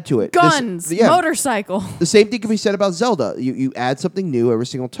add to it Guns, motorcycle. The same thing can be said about Zelda. You add something new every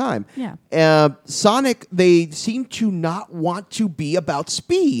single time. Yeah. Sonic, they seem to not want to be about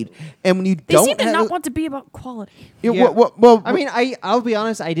speed, and when you They don't seem to have not want to be about quality. Yeah, Yeah. well, I mean, I'll be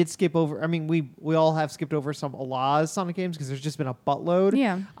honest. I did skip over. I mean, we all have skipped over some Allah's Sonic games because there's just been a buttload.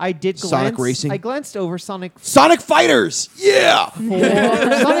 Yeah. I did glance. Sonic Racing. I glanced over Sonic Sonic Fighters. Yeah.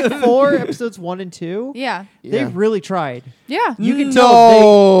 4, Sonic 4 episodes 1 and 2. Yeah. They Yeah. really tried. Yeah. You can No.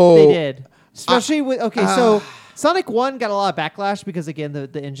 tell they did. Especially with so Sonic 1 got a lot of backlash because again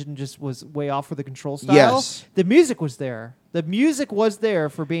the engine just was way off for the control style. Yes. The music was there. The music was there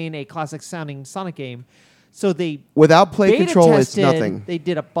for being a classic sounding Sonic game. So they Without play beta control, it's tested- nothing. They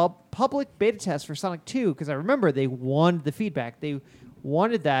did a public beta test for Sonic 2 because I remember they wanted the feedback. They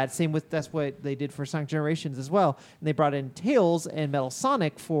wanted that. Same with that's what they did for Sonic Generations as well. And they brought in Tails and Metal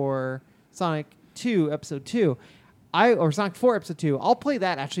Sonic for Sonic 2 Episode 2. Or Sonic 4 Episode 2. I'll play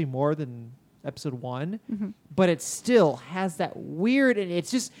that actually more than Episode 1, but it still has that weird, and it's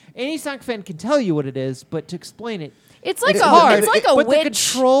just any Sonic fan can tell you what it is, but to explain it, It's like It's a hard, it's like a but the witch.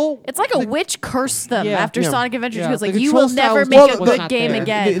 control- It's like a witch cursed them Yeah. after Yeah. Sonic Adventure 2. Yeah. It's like The you control will never style make was a good not game there.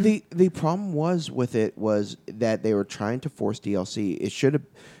 again. The problem was with it was that they were trying to force DLC. It should have.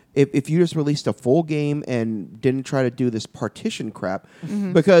 If you just released a full game and didn't try to do this partition crap,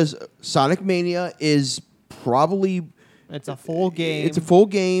 because Sonic Mania is probably it's a full game. it's a full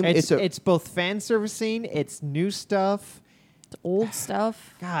game. It's both fan servicing, it's new stuff. Old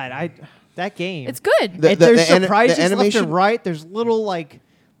stuff. God, that game. It's good. The- There's the surprises left animation- and right. There's little like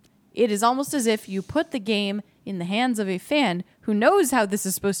It is almost as if you put the game in the hands of a fan who knows how this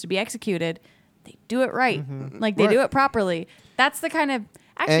is supposed to be executed. They do it right. Like they do Right. it properly. That's the kind of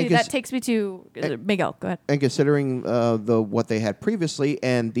actually that takes me to Miguel. Go ahead. and considering what they had previously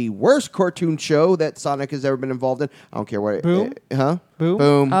and the worst cartoon show that Sonic has ever been involved in, I don't care what. Boom?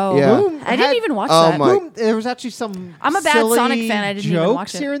 Boom. Oh, Yeah. Boom. I didn't even watch Oh that. my- Boom. There was actually some. I'm a bad silly Sonic fan. I didn't even jokes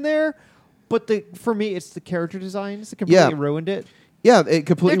watch it. here and there, but for me, it's the character designs that completely Yeah. ruined it. Yeah, it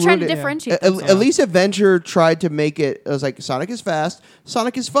completely They're trying to ruined it. differentiate At themselves. least Adventure tried to make it. It was like Sonic is fast,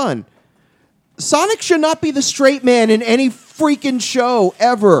 Sonic is fun. Sonic should not be the straight man in any freaking show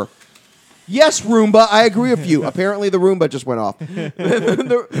ever. Yes, Roomba, I agree with you. Apparently, the Roomba just went off.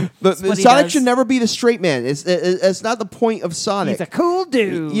 what he Sonic does. should never be the straight man. It's not the point of Sonic. He's a cool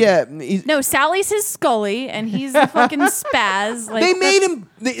dude. Yeah, No, Sally's his Scully, and he's the fucking spaz. Like, they made him.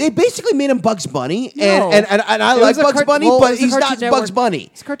 They basically made him Bugs Bunny, No. and I It like was a Bugs Bunny, well, it but was a he's not Cartoon Bugs Network- Bunny.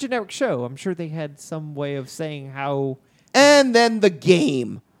 It's a Cartoon Network show. I'm sure they had some way of saying how And then the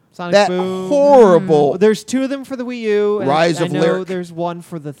game. Sonic That Boom. horrible. There's 2 of them for the Wii U. And Rise I of know Lyric. there's one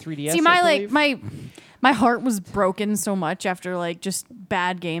for the 3DS. See, I my believe. my heart was broken so much after like just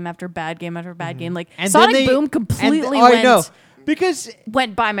bad game after bad game after bad game. Like And then Sonic they- Boom and completely I know. Because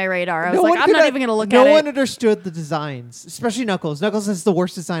went by my radar. I was no like, one I'm could not un- even gonna look no at one it. understood the designs, especially Knuckles. Knuckles is the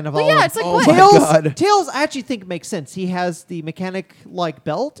worst design of all. yeah, of it's like, Oh what? my Tails, God. Tails, I actually think makes sense. He has the mechanic like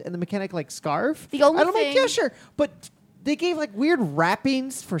belt and the mechanic like scarf. The only and I'm like, thing- yeah, sure, but they gave like weird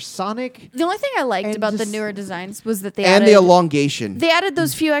wrappings for Sonic. The only thing I liked And about the just- newer designs was that they And added the elongation. they added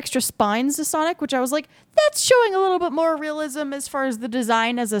those few extra spines to Sonic, which I was like, that's showing a little bit more realism as far as the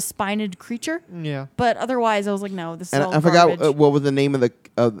design as a spined creature. Yeah. But otherwise, I was like, no, this is And all I forgot garbage. what was the name of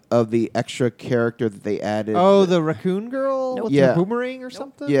the extra character that they added. Oh, the raccoon girl Nope. with Yeah. the boomerang or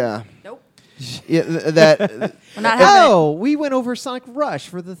something. yeah, Nope. yeah. That We're not having it. Oh, we went over Sonic Rush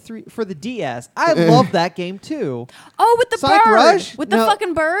for the DS. I love that game too. Oh, with the Sonic bird. Rush? With the No.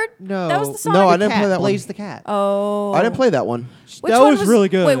 fucking bird? No, That was the Sonic. No, I The didn't cat, play that one. Blaze the cat. Oh. I didn't play that one. Which That one was really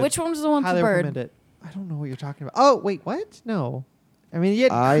good. Wait, which one was the one with Highly the bird? recommend it. I don't know what you're talking about. Oh, wait, what? No. I mean, you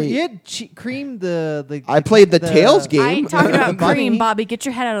had Cream the I played the Tails game. I ain't talking about Bunny. cream, Bobby. Get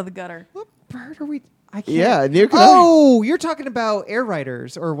your head out of the gutter. bird are we? I can't. Yeah, near could I. Oh, you're talking about Air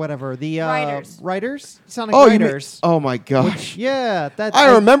Riders or whatever. The Riders, Sonic Oh, you mean, Riders. oh my gosh. Yeah, that.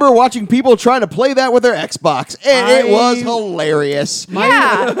 I remember watching people trying to play that with their Xbox, and it was hilarious.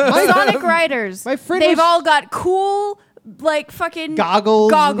 Yeah, Sonic Riders. my friend They've was- all got cool, like fucking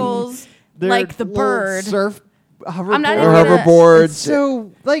Goggles. They're like the little bird. surf hoverboard. I'm not Or even gonna- hoverboards. It's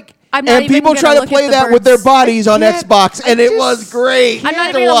so like. I'm not And even people gonna try to look play at the that with their bird's- bodies on can't- Xbox, I and it just- was great. I'm not to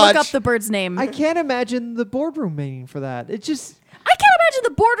even gonna look watch. up the bird's name. I can't imagine the boardroom meeting for that. It just. I can't imagine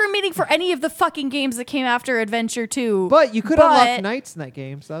the boardroom meeting for any of the fucking games that came after Adventure 2. But you could unlock knights in that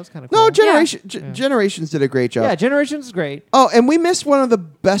game, so that was kind of cool. No, Generations did a great job. Yeah, Generations is great. Oh, and we missed one of the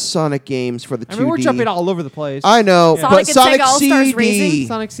best Sonic games for the 2D. I mean, we're jumping all over the place. I know, Sonic but and Sonic Sega All-Stars CD, Racing?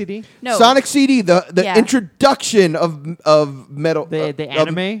 Sonic CD. No. Sonic CD, the Yeah. introduction of metal, The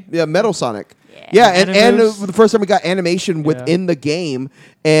anime? Metal Sonic. Yeah, and Animus. the first time we got animation within the game,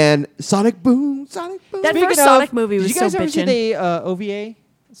 and Sonic Boom. That Speaking first of, Sonic movie was did you guys so ever see bitchin'. the OVA?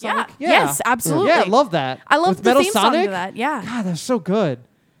 Sonic? Yeah. Yes, absolutely. Yeah, I love that. I love With the Metal theme song Sonic. to that. Yeah. God, that's so good.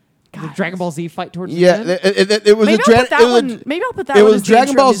 The Dragon Ball Z fight towards Yeah, the end. it was Maybe a I'll put that one. Maybe I'll put that It one was as the Dragon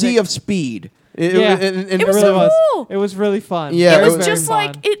intro Ball Z music. of speed. It It was really so was. cool. It was really fun. Yeah, It it was was just very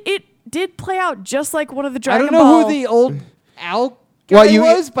like fun. it did play out just like one of the I Dragon don't know Ball. who the old Owl Well, guy you-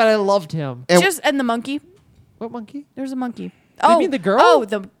 was, but I loved him. And- and the monkey. What monkey? There's a monkey. You mean the girl? Oh,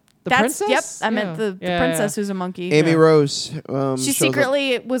 The that's, princess? Yep, I meant Yeah. the Yeah, princess yeah. who's a monkey. Amy Yeah. Rose. She shows up.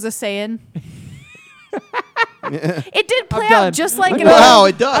 secretly was a Saiyan. It did play I'm out done. just like I'm an done. Wow, old,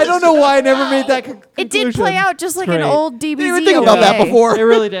 it does. I don't know why I never made that it did play out just like an Great. old DBZ. Didn't even think about that OVA. before. It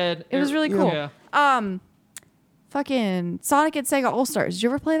really did. It was really cool. Yeah. Fucking Sonic and Sega All Stars. Did you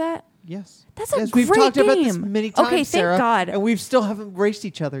ever play that? Yes. That's a Yes, we've great talked about this game. many times, Okay, thank Sarah, God. and we still haven't raced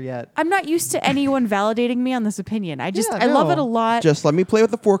each other yet. I'm not used to anyone validating me on this opinion. I Yeah, I love no. it a lot. Just let me play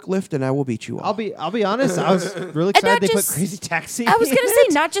with the forklift, and I will beat you all. I'll be honest. I was really And not excited they put just- Crazy Taxi. I was in gonna say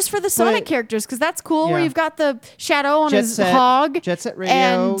it. not just for the Sonic But- characters because that's cool. Where Yeah. you've got the Shadow on Jet his Set- hog, Jet Set Radio,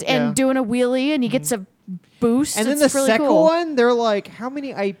 and yeah. doing a wheelie, and he gets a boost. And then It's the really second cool. one, they're like, how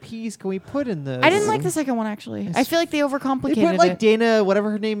many IPs can we put in this? I didn't like the second one actually. I feel like they They overcomplicated put like it. Dana,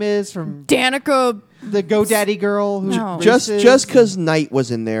 whatever her name is, from Danica. the GoDaddy girl who No. races. just because Knight was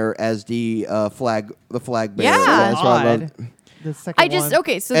in there as the flag bearer. Yeah. That's what I Odd. loved. The second I just one.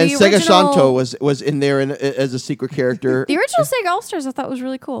 okay. So And the Sega original Shanto was in there as a secret character. the original Sega All Stars I thought was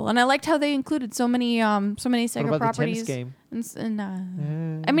really cool, and I liked how they included so many What Sega about the properties. tennis game?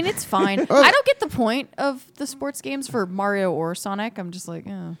 I mean, it's fine. I don't get the point of the sports games for Mario or Sonic. I'm just like,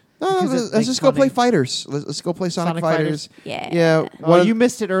 No, Because let's it makes just go play money. fighters. Let's go play Sonic Sonic Fighters. Yeah. Yeah. Oh, you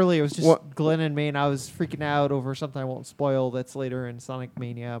missed it earlier. It was just What- Glenn and me, and I was freaking out over something I won't spoil that's later in Sonic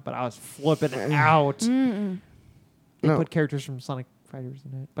Mania, but I was flipping out. They No. put characters from Sonic Fighters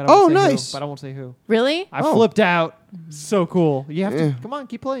in it. But I Oh, won't say who, nice. but I won't say who. really? I Oh. flipped out. So cool. You have Yeah. to come on,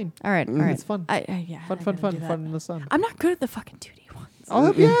 keep playing. All right, all right. It's fun. Yeah, Fun, I fun, gotta do fun, that. fun in the sun. I'm not good at the fucking 2D ones. I'll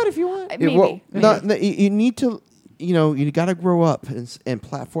help you out if you want. Maybe. You need to. You got to grow up, and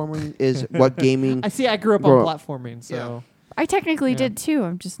platforming is what gaming. I see. I grew up Grow on up. platforming, so. I technically Yeah. did too.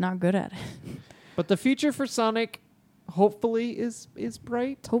 I'm just not good at it. But the future for Sonic, hopefully, is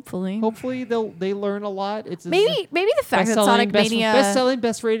bright. Hopefully. Hopefully, they learn a lot. It's Maybe the fact that Sonic Mania best selling,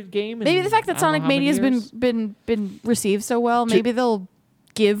 best rated game. maybe in the fact that I don't know Sonic how many Mania has years. been received so well, maybe they'll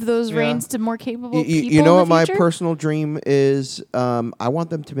give those Yeah. reins to more capable people. You know in what the my future? personal dream is? I want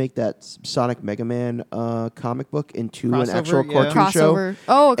them to make that Sonic Mega Man comic book into an Crossover, actual yeah. cartoon show. crossover.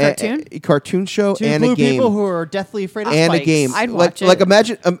 Oh, a cartoon. A cartoon show Two and blue a game. people who are deathly afraid of and spikes. a game. I'd like, watch it. like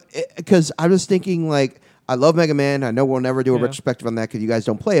imagine, because I was thinking like, I love Mega Man. I know we'll never do a Yeah. retrospective on that because you guys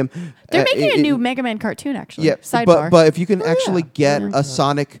don't play him. They're making a new Mega Man cartoon actually. Yeah, Sidebar. but if you can actually yeah. get a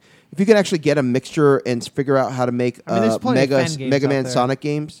Sonic, if you can actually get a mixture and figure out how to make I mean, there's plenty of fan games Mega out Man there. Sonic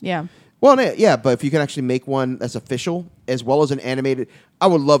games. yeah. Well, yeah, but if you can actually make one that's official as well as an animated, I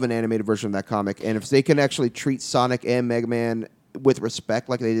would love an animated version of that comic. And if they can actually treat Sonic and Mega Man with respect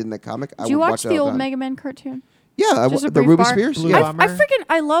like they did in the comic, I Did you would watch watch the that all old time. Mega Man cartoon? Yeah, Just a the brief Ruby bar? Spears. Blue Yeah. Bomber.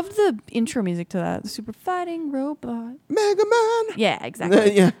 I loved the intro music to that. The Super Fighting Robot. Mega Man. Yeah,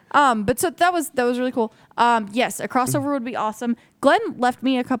 exactly. Yeah. But so that was really cool. Yes, a crossover would be awesome. Glenn left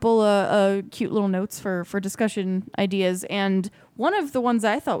me a couple cute little notes for discussion ideas, and one of the ones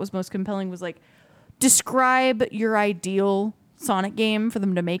I thought was most compelling was like, describe your ideal Sonic game for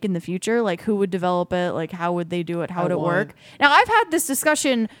them to make in the future. Like, who would develop it? Like, how would they do it? How would it work? Now, I've had this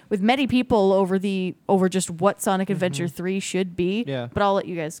discussion with many people over just what Sonic Adventure 3 should be. Yeah. But I'll let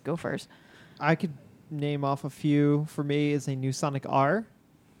you guys go first. I could name off a few. For me, is a new Sonic R,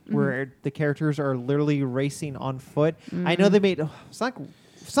 Mm-hmm. where the characters are literally racing on foot. I know they made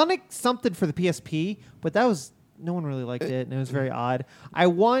Sonic something for the PSP, but that was no one really liked it, and it was very odd. I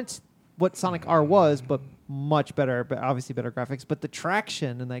want what Sonic R was, but much better, but obviously better graphics. But the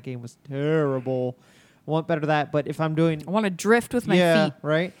traction in that game was terrible. I want better that. But if I'm doing, I want to drift with my feet.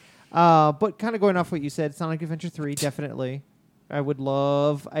 right. But kind of going off what you said, Sonic Adventure 3 definitely. I would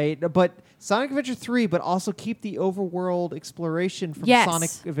love, but Sonic Adventure 3, but also keep the overworld exploration from Yes. Sonic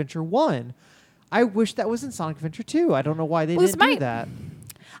Adventure 1. I wish that was in Sonic Adventure 2. I don't know why they Well, didn't this do might- that.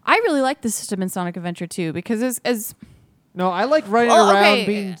 I really like the system in Sonic Adventure 2 because as No, I like running Oh, around, okay.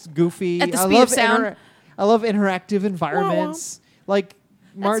 being goofy. At the I speed love of sound. I love interactive environments. Like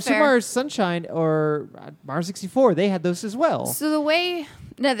That's Super fair. Mario Sunshine or Mario 64, they had those as well. So the way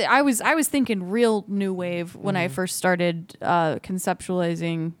I was thinking real new wave when I first started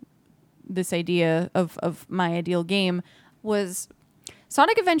conceptualizing this idea of my ideal game was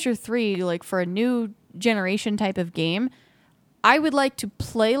Sonic Adventure 3, like for a new generation type of game. I would like to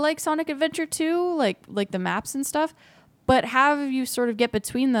play like Sonic Adventure 2, like the maps and stuff, but have you sort of get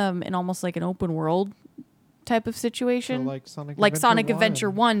between them in almost like an open world type of situation. So like Sonic like Adventure Sonic 1. Adventure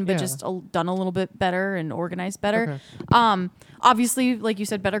 1, but Yeah. just done a little bit better and organized better. Okay. Obviously, like you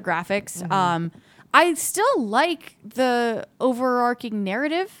said, better graphics. Mm-hmm. I still like the overarching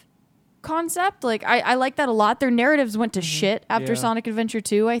narrative concept. Like I like that a lot. Their narratives went to shit after Yeah. Sonic Adventure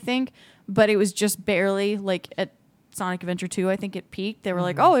 2, I think, but it was just barely like at Sonic Adventure 2, I think it peaked. They were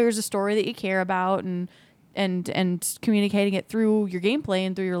like, oh, here's a story that you care about and communicating it through your gameplay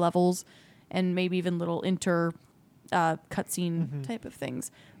and through your levels and maybe even little cutscene type of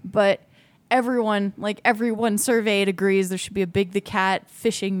things. But everyone surveyed agrees there should be a Big the Cat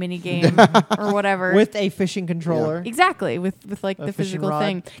fishing mini game or whatever. With a fishing controller. Exactly, with like A the fishing physical rod.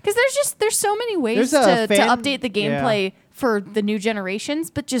 thing. Because there's so many ways There's a to fan- update the gameplay for the new generations,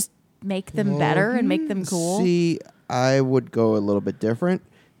 but just make them better and make them cool. See, I would go a little bit different,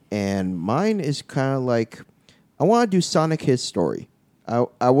 and mine is kind of like I want to do Sonic His Story.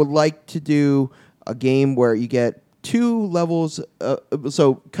 I would like to do a game where you get 2 levels,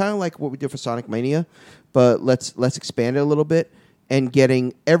 so kind of like what we did for Sonic Mania, but let's expand it a little bit. And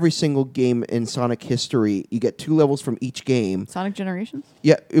getting every single game in Sonic history, you get 2 levels from each game. Sonic Generations?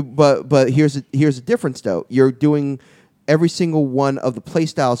 Yeah, but here's a difference though. You're doing every single one of the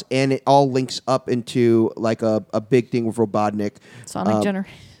playstyles, and it all links up into like a big thing with Robotnik. Sonic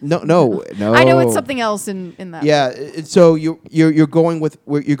Generations. No. I know it's something else in that. Yeah, so you're going with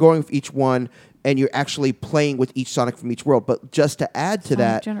each one, and you're actually playing with each Sonic from each world. But just to add to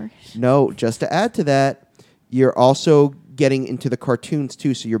Sonic Generations. you're also getting into the cartoons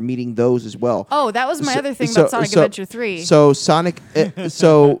too. So you're meeting those as well. Oh, that was my So- other thing so- about Sonic so- Adventure 3. So Sonic,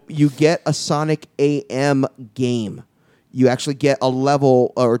 so you get a Sonic AM game. You actually get a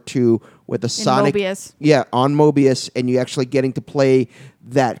level or 2 with a Sonic. Mobius. Yeah, on Mobius, and you actually getting to play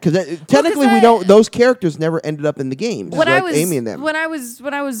that because technically we I- don't. Those characters never ended up in the games. when like I was Amy and them. when I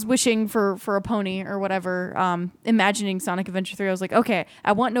was wishing for a pony or whatever, imagining Sonic Adventure 3, I was like, okay,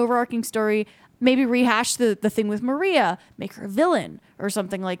 I want an overarching story. Maybe rehash the thing with Maria, make her a villain or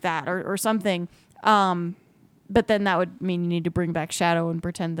something like that, or something. But then that would mean you need to bring back Shadow and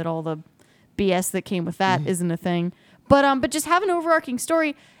pretend that all the BS that came with that isn't a thing. But just have an overarching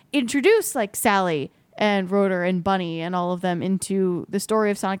story. Introduce like Sally and Rotor and Bunny and all of them into the story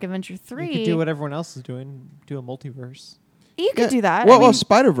of Sonic Adventure 3. You could do what everyone else is doing. Do a multiverse. You could do that. Well, I mean,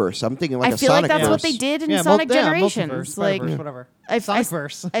 Spider-Verse. I'm thinking like I a feel like Sonic that's verse. what they did in Sonic Generations. multiverse, Like, Spider-Verse, whatever. I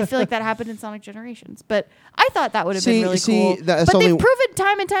Sonicverse. I feel like that happened in Sonic Generations, but I thought that would have See- been really see, cool. that's But they've only- proven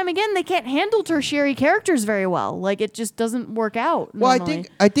time and time again they can't handle tertiary characters very well. Like it just doesn't work out. Well, normally.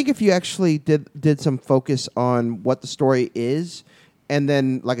 I think if you actually did some focus on what the story is, and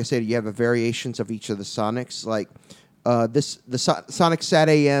then like I said, you have a variations of each of the Sonics. Like Sonic Sat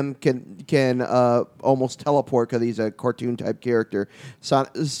AM can almost teleport because he's a cartoon type character.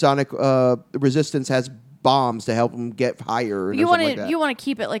 Sonic Resistance has bombs to help him get higher. Or you something want like to that. you want to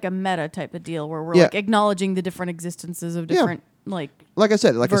keep it like a meta type of deal where we're Yeah. like acknowledging the different existences of different like Like I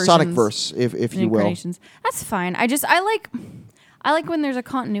said, like a Sonic versions, verse, if you will. incarnations. That's fine. I like when there's a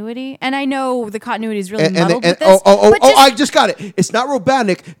continuity, and I know the continuity is really muddled with this. but just- I just got it. It's not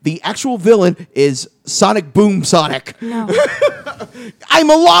Robotnik. The actual villain is Sonic Boom Sonic. no.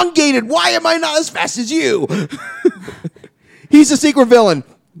 I'm elongated. Why am I not as fast as you? He's a secret villain.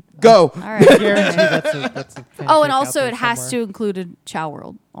 Go. All right. I guarantee that's a Oh, fanfic and out also there it has somewhere. to include a Chow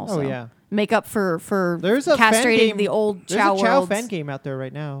World. Also, Oh, yeah. make up for There's a fan castrating game, the old there's Chow a Chow Worlds. fan game out there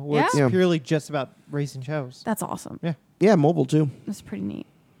right now where it's Yeah? Yeah. purely just about racing Chows. That's awesome. Yeah. Yeah, mobile too. That's pretty neat.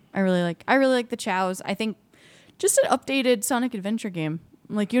 I really like the Chows. I think just an updated Sonic Adventure game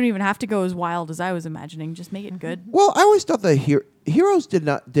Like, you don't even have to go as wild as I was imagining. Just make it good. Well, I always thought the Heroes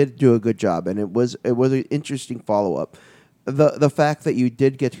did do a good job, and it was an interesting follow up. The fact that you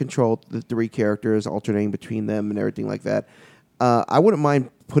did get to control the 3 characters, alternating between them and everything like that. I wouldn't mind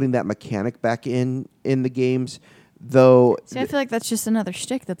putting that mechanic back in the games, though. See, I feel like that's just another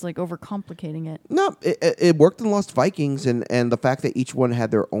shtick that's like overcomplicating it. No, it worked in Lost Vikings, and the fact that each one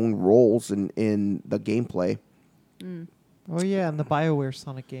had their own roles in the gameplay. Oh yeah, and the BioWare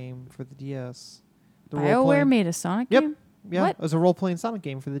Sonic game for the DS. The BioWare role-playing- made a Sonic Yep. game? Yeah, What? it was a role-playing Sonic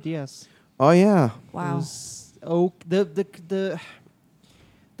game for the DS. Oh yeah, It Wow. was,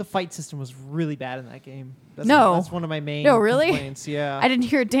 the fight system was really bad in that game. That's one of my main No, really? complaints. Yeah. I didn't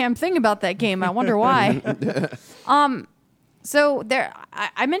hear a damn thing about that game. I wonder why. So there,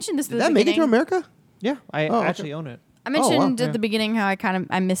 I mentioned this at did the that make it beginning. to America? Yeah, I Oh, okay. actually own it. I mentioned wow. at the beginning how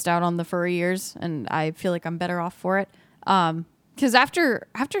I missed out on the furry years, and I feel like I'm better off for it. Because after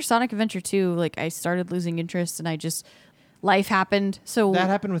Sonic Adventure 2, like I started losing interest, and life happened. So That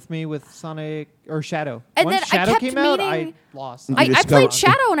happened with me with Sonic or Shadow. And Once then I Shadow kept came out, meaning- I lost. You I discovered- played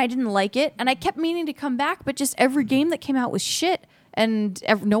Shadow and I didn't like it, and I kept meaning to come back, but just every game that came out was shit, and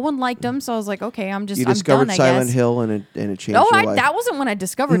no one liked them. So I was like, okay, You I'm discovered done, I Silent guess. Hill, and it changed No, your life. that wasn't when I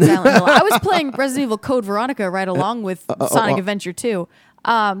discovered Silent Hill. I was playing Resident Evil Code Veronica right along with Sonic Adventure 2.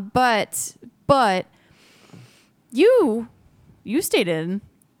 But you stayed in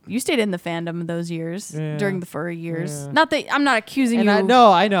the fandom those years Yeah. during the furry years. Yeah. Not that I'm not accusing And you. I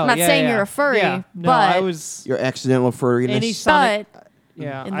know. I'm not yeah, saying yeah. you're a furry, Yeah. No, but I was. Your accidental furriness. Any Sonic. but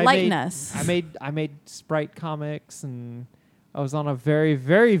Yeah, enlighten us. I made Sprite comics, and I was on a very,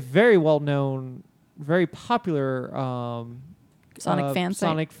 very, very well known, very popular Sonic fan site.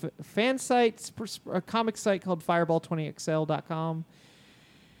 Sonic fan site, a comic site called Fireball20xl.com.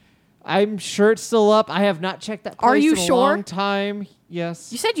 I'm sure it's still up. I have not checked that place Are you in a sure? long time.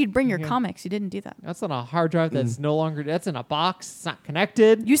 Yes. You said you'd bring your Yeah. comics. You didn't do that. That's on a hard drive that's no longer, that's in a box. It's not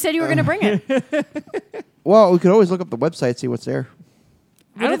connected. You said you were going to bring it. Well, we could always look up the website, see what's there.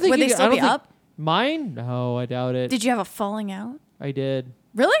 Would they still be up? Mine? No, I doubt it. Did you have a falling out? I did.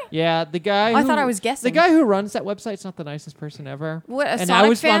 Really? Yeah, the guy. I who- thought I was guessing. The guy who runs that website's not the nicest person ever. What, a And Sonic I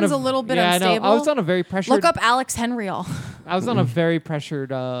was on fan's a little bit yeah, unstable? I know. I was on a very pressured. Look up Alex Henriel. I was on a very pressured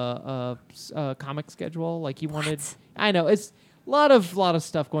comic schedule. Like he wanted. I know it's a lot of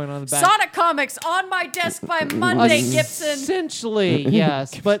stuff going on in the back. Sonic Comics on my desk by Monday, Gibson. Essentially,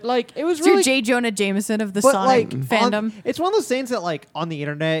 yes, but like it was Dude, really. J. Jonah Jameson of the but, Sonic like, fandom. it's one of those things that like on the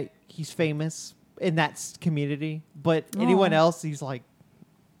internet he's famous in that community, but anyone Aw. else he's like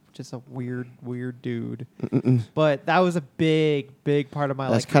just a weird dude. But that was a big part of my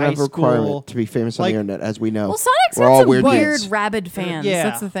That's like kind high of a requirement school. to be famous on like- the internet, as we know. Well, Sonic's We're got all some weird weird, kids. rabid fans. Yeah,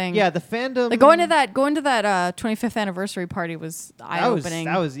 That's the thing. Yeah, the fandom. Like going to that 25th anniversary party was eye opening.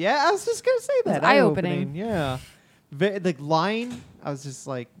 That was yeah. I was just gonna say that. was eye-opening. Yeah. The line. I was just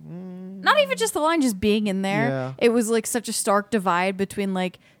like. Not even just the line, just being in there. Yeah. It was like such a stark divide between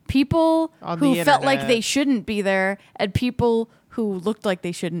like people On who the felt like internet. they shouldn't be there and people who looked like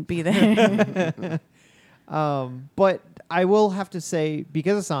they shouldn't be there. But I will have to say,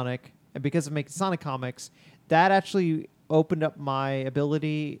 because of Sonic and because of making Sonic comics, that actually opened up my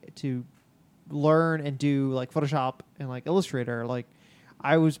ability to learn and do like Photoshop and like Illustrator. Like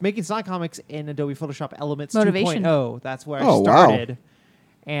I was making Sonic comics in Adobe Photoshop Elements Motivation. 2.0. That's where Oh, I wow. started.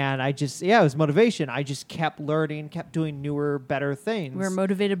 And I just, it was motivation. I just kept learning, kept doing newer, better things. We were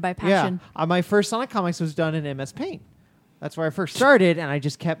motivated by passion. Yeah. My first Sonic comics was done in MS Paint. That's where I first started, and I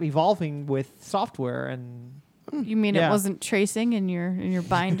just kept evolving with software. And You mean Yeah. it wasn't tracing in your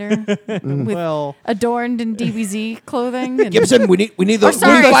binder with well, adorned in DBZ clothing? And Gibson, we need Oh, we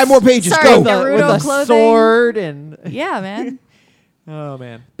sorry. need 5 more pages. Sorry, Go. the- Naruto with a clothing. sword and yeah, man. oh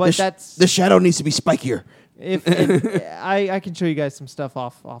man, but that's the shadow needs to be spikier. if I can show you guys some stuff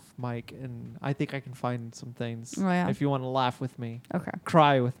off mic, and I think I can find some things Oh, yeah. if you want to laugh with me, Okay.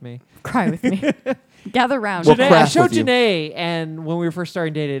 cry with me. Cry with me. Gather round. Well, Janae, I craft showed with you. Janae, and when we were first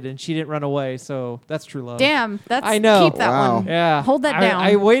starting dated, and she didn't run away, so that's true love. Damn, that's I know. keep that Wow. one. Yeah, Hold that down.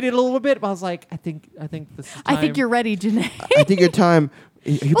 I waited a little bit, but I was like, I think this is time. I think you're ready, Janae. I think your time.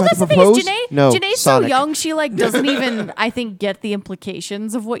 You Well, about that's to the thing propose? is, Janae. No, Janae's Sonic. so young. She like doesn't even, I think, get the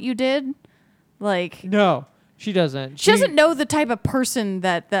implications of what you did. Like, No, she doesn't. she doesn't know the type of person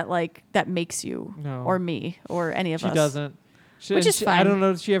that makes you, No. or me, or any of She us. doesn't. Which is I fine. don't know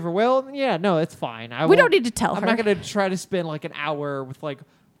if she ever will. Yeah, no, it's fine. We don't need to tell I'm her. not going to try to spend like an hour with like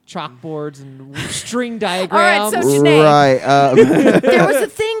chalkboards and string All diagrams. right, so Janae, Right. there was a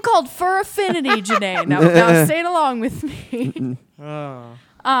thing called fur affinity, Janae. Now say it along with me. Oh.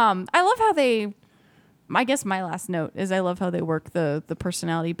 I love how they I guess my last note is I love how they work the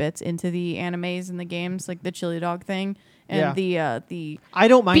personality bits into the animes and the games, like the chili dog thing and the I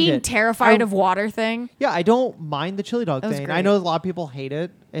don't mind being it. terrified of water thing. Yeah, I don't mind the chili dog That was thing. great. I know a lot of people hate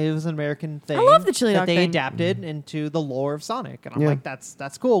it. It was an American thing. love the chili that dog they thing. adapted into the lore of Sonic, and I'm Yeah. like,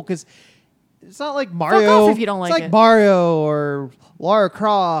 that's cool because it's not like Mario. off if you don't like it's like it. Mario or Lara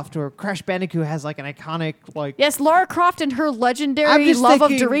Croft or Crash Bandicoot has like an iconic like. Yes, Lara Croft and her I'm legendary just love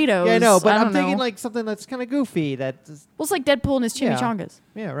thinking, of Doritos. Yeah, I know, but I I'm don't thinking know. like something that's kind of goofy. That is, Well, it's like Deadpool and his Yeah. chimichangas.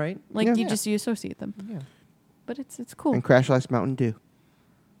 yeah, right. Like Yeah. you associate them. Yeah. But it's cool. And Crash likes Mountain Dew.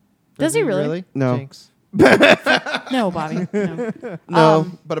 Does he really? No. Jinx. No, Bobby. No.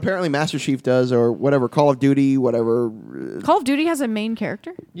 No, but apparently Master Chief does, or whatever. Call of Duty, whatever. Call of Duty has a main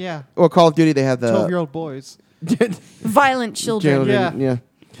character. Yeah. Well, Call of Duty, they have the 12-year-old boys. Violent children. Yeah.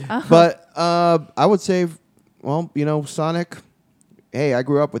 Uh-huh. But I would say, well, Sonic. Hey, I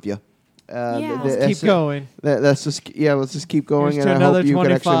grew up with you. Yeah. Let's keep going. Let's just keep going, Here's and to I another hope you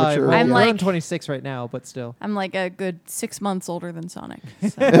can actually 25. mature. Well, I'm we're like- on 26 right now, but still. I'm like a good 6 months older than Sonic.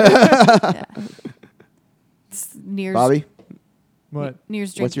 So. Yeah. It's Niers, Bobby, What?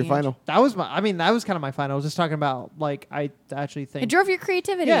 Niers what's your drinking age. final? That was that was kind of my final. I was just talking about like I actually think It drove your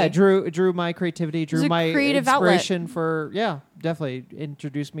creativity. yeah, it drew my creativity, was drew a my creative outlet. inspiration for definitely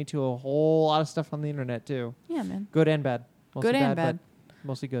introduced me to a whole lot of stuff on the internet too. Yeah, man. Good and bad. Mostly Good and bad. but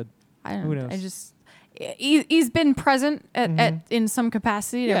mostly good. I don't Who know. knows? I just he's been present at in some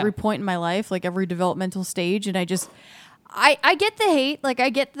capacity at Yeah. every point in my life, like every developmental stage, and I get the hate, like I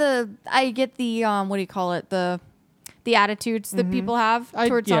get the what do you call it, the attitudes that people have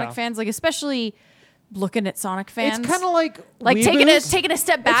towards yeah. Sonic fans, like especially looking at Sonic fans. It's kind of like taking weeboos. a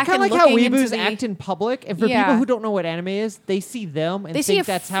step back It's kind and of like how looking into weeboos the, act in public, and for Yeah. people who don't know what anime is, they see them and They see think a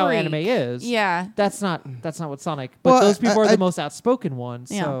that's how freak. anime is. Yeah. that's not what Sonic. But Well, those people are I- the most outspoken ones.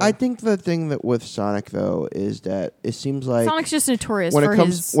 Yeah. So. I think the thing that with Sonic though is that it seems like Sonic's just notorious when for it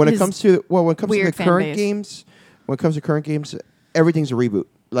comes his when it his- comes to the weird fan current base. games, when it comes to current games, everything's a reboot.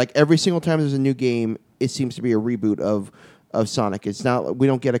 Like every single time there's a new game, it seems to be a reboot of Sonic. It's not, we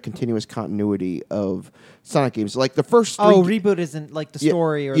don't get a continuous continuity of Sonic games. Like the first three reboot isn't like the Yeah,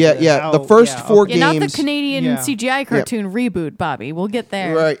 story or yeah, the, yeah, how- the first yeah, four okay. yeah, not the games- Canadian Yeah. CGI cartoon reboot, Bobby. We'll get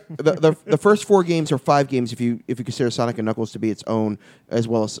there. Right. The first 4 games or 5 games, if you consider Sonic and Knuckles to be its own, as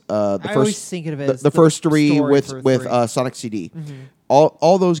well as the I always first think of it the, as the the first 3 story with for with 3. Sonic CD.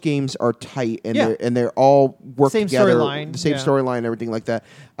 All those games are tight and Yeah. they're all work Same together, storyline, the same yeah. storyline, everything like that.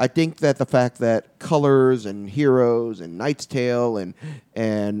 I think that the fact that Colors and Heroes and Knight's Tale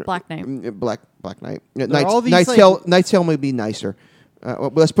and Black Knight. Black Knight, all these, Knight's Tale may be nicer.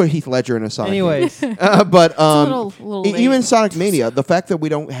 Well, let's put Heath Ledger in a Sonic. game. Anyways, But little even late. Sonic Mania, the fact that we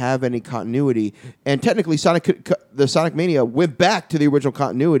don't have any continuity, and technically the Sonic Mania went back to the original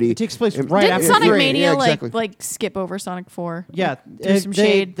continuity. it takes place And- right Didn't after Sonic 3. Mania Yeah, exactly. like skip over Sonic 4? Yeah, Threw some they,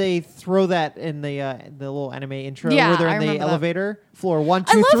 shade. they throw that in the little anime intro Yeah, where they're I in the remember that. elevator. Floor 1,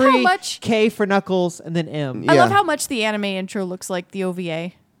 I 2, love how 3, much- K for Knuckles, and then M. I Yeah. love how much the anime intro looks like the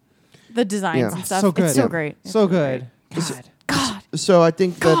OVA, the designs Yeah. and stuff. So good. It's so Yeah. great. It's So good. great. God. God. So I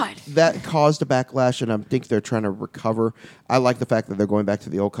think God. that caused a backlash, and I think they're trying to recover. I like the fact that they're going back to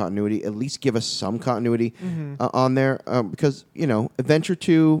the old continuity. At least give us some continuity on there, because Adventure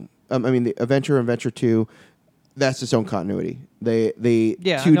 2. The Adventure and Adventure 2. That's its own continuity. They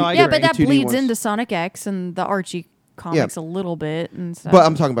Yeah, 2D no, I Yeah, agree. but that 2D bleeds ones. into Sonic X and the Archie comics a little bit and stuff. But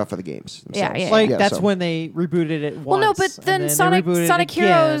I'm talking about for the games. Yeah, themselves. yeah. Like Yeah, that's so. when they rebooted it once. well, no, but and then they Sonic rebooted it Sonic again.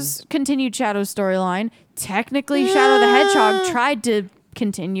 Heroes continued Shadow's storyline. Technically, Shadow the Hedgehog tried to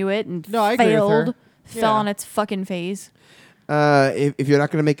continue it and No, I agree with her. failed. Yeah. Fell on its fucking face. If you're not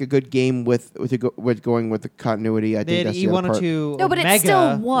going to make a good game with going with the continuity, I They think had that's the other part. E102 No, but Omega, it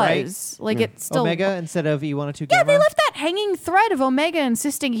still right? was it still Omega instead of E102 Yeah, Gamma. they left that hanging thread of Omega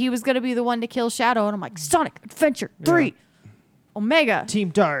insisting he was going to be the one to kill Shadow, and I'm like, Sonic Adventure 3, Omega, Team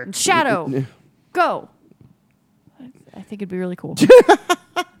Dark. Shadow, go. I think it'd be really cool. I think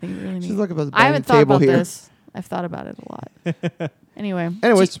it'd be really neat. She's looking at the I haven't thought table about here. this. I've thought about it a lot. Anyway.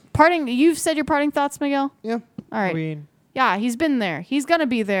 Anyways. Parting. You've said your parting thoughts, Miguel? Yeah. All right. I mean, Yeah, he's been there. He's going to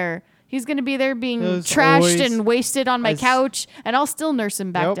be there. He's going to be there being There's trashed always- and wasted on my as- couch, and I'll still nurse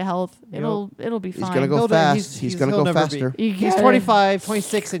him back Yep. to health. Yep. It'll be fine. He's gonna go He'll do- fast. He's gonna he'll go never faster. You He's gotta- 25,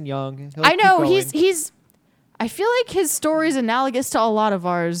 26, and young. He'll I keep know going. he's. I feel like his story is analogous to a lot of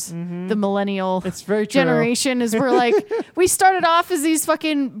ours, the millennial It's very true. generation. Is we're like we started off as these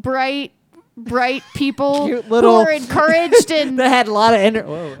fucking bright people Cute who little- were encouraged and That had a lot of energy.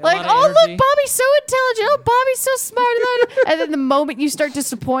 like, oh look, Bobby's so intelligent. Oh, Bobby's so smart. And then the moment you start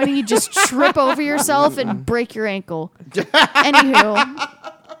disappointing, you just trip over yourself and break your ankle. Anywho,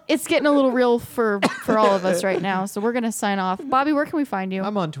 it's getting a little real for all of us right now. So we're gonna sign off. Bobby, where can we find you?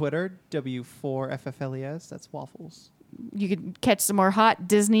 I'm on Twitter, W4FFLES. That's waffles. You can catch some more hot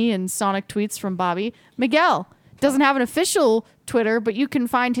Disney and Sonic tweets from Bobby. Miguel doesn't have an official Twitter, but you can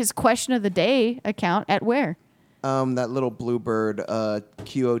find his question of the day account at where? That little bluebird,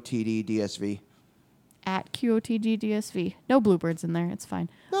 QOTD DSV. At QOTGDSV. No bluebirds in there. It's fine.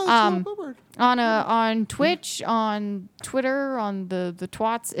 No, it's not a bluebird. On Twitch, on Twitter, on the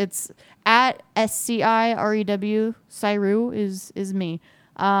twats, it's at SCIREW. Cyru is me.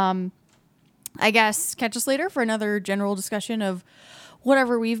 I guess catch us later for another general discussion of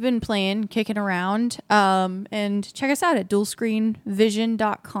whatever we've been playing, kicking around. And check us out at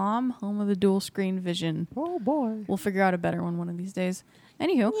dualscreenvision.com, home of the dual screen vision. Oh, boy. We'll figure out a better one of these days.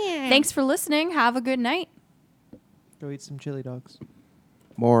 Anywho, thanks for listening. Have a good night. Go eat some chili dogs.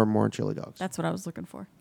 More chili dogs. That's what I was looking for.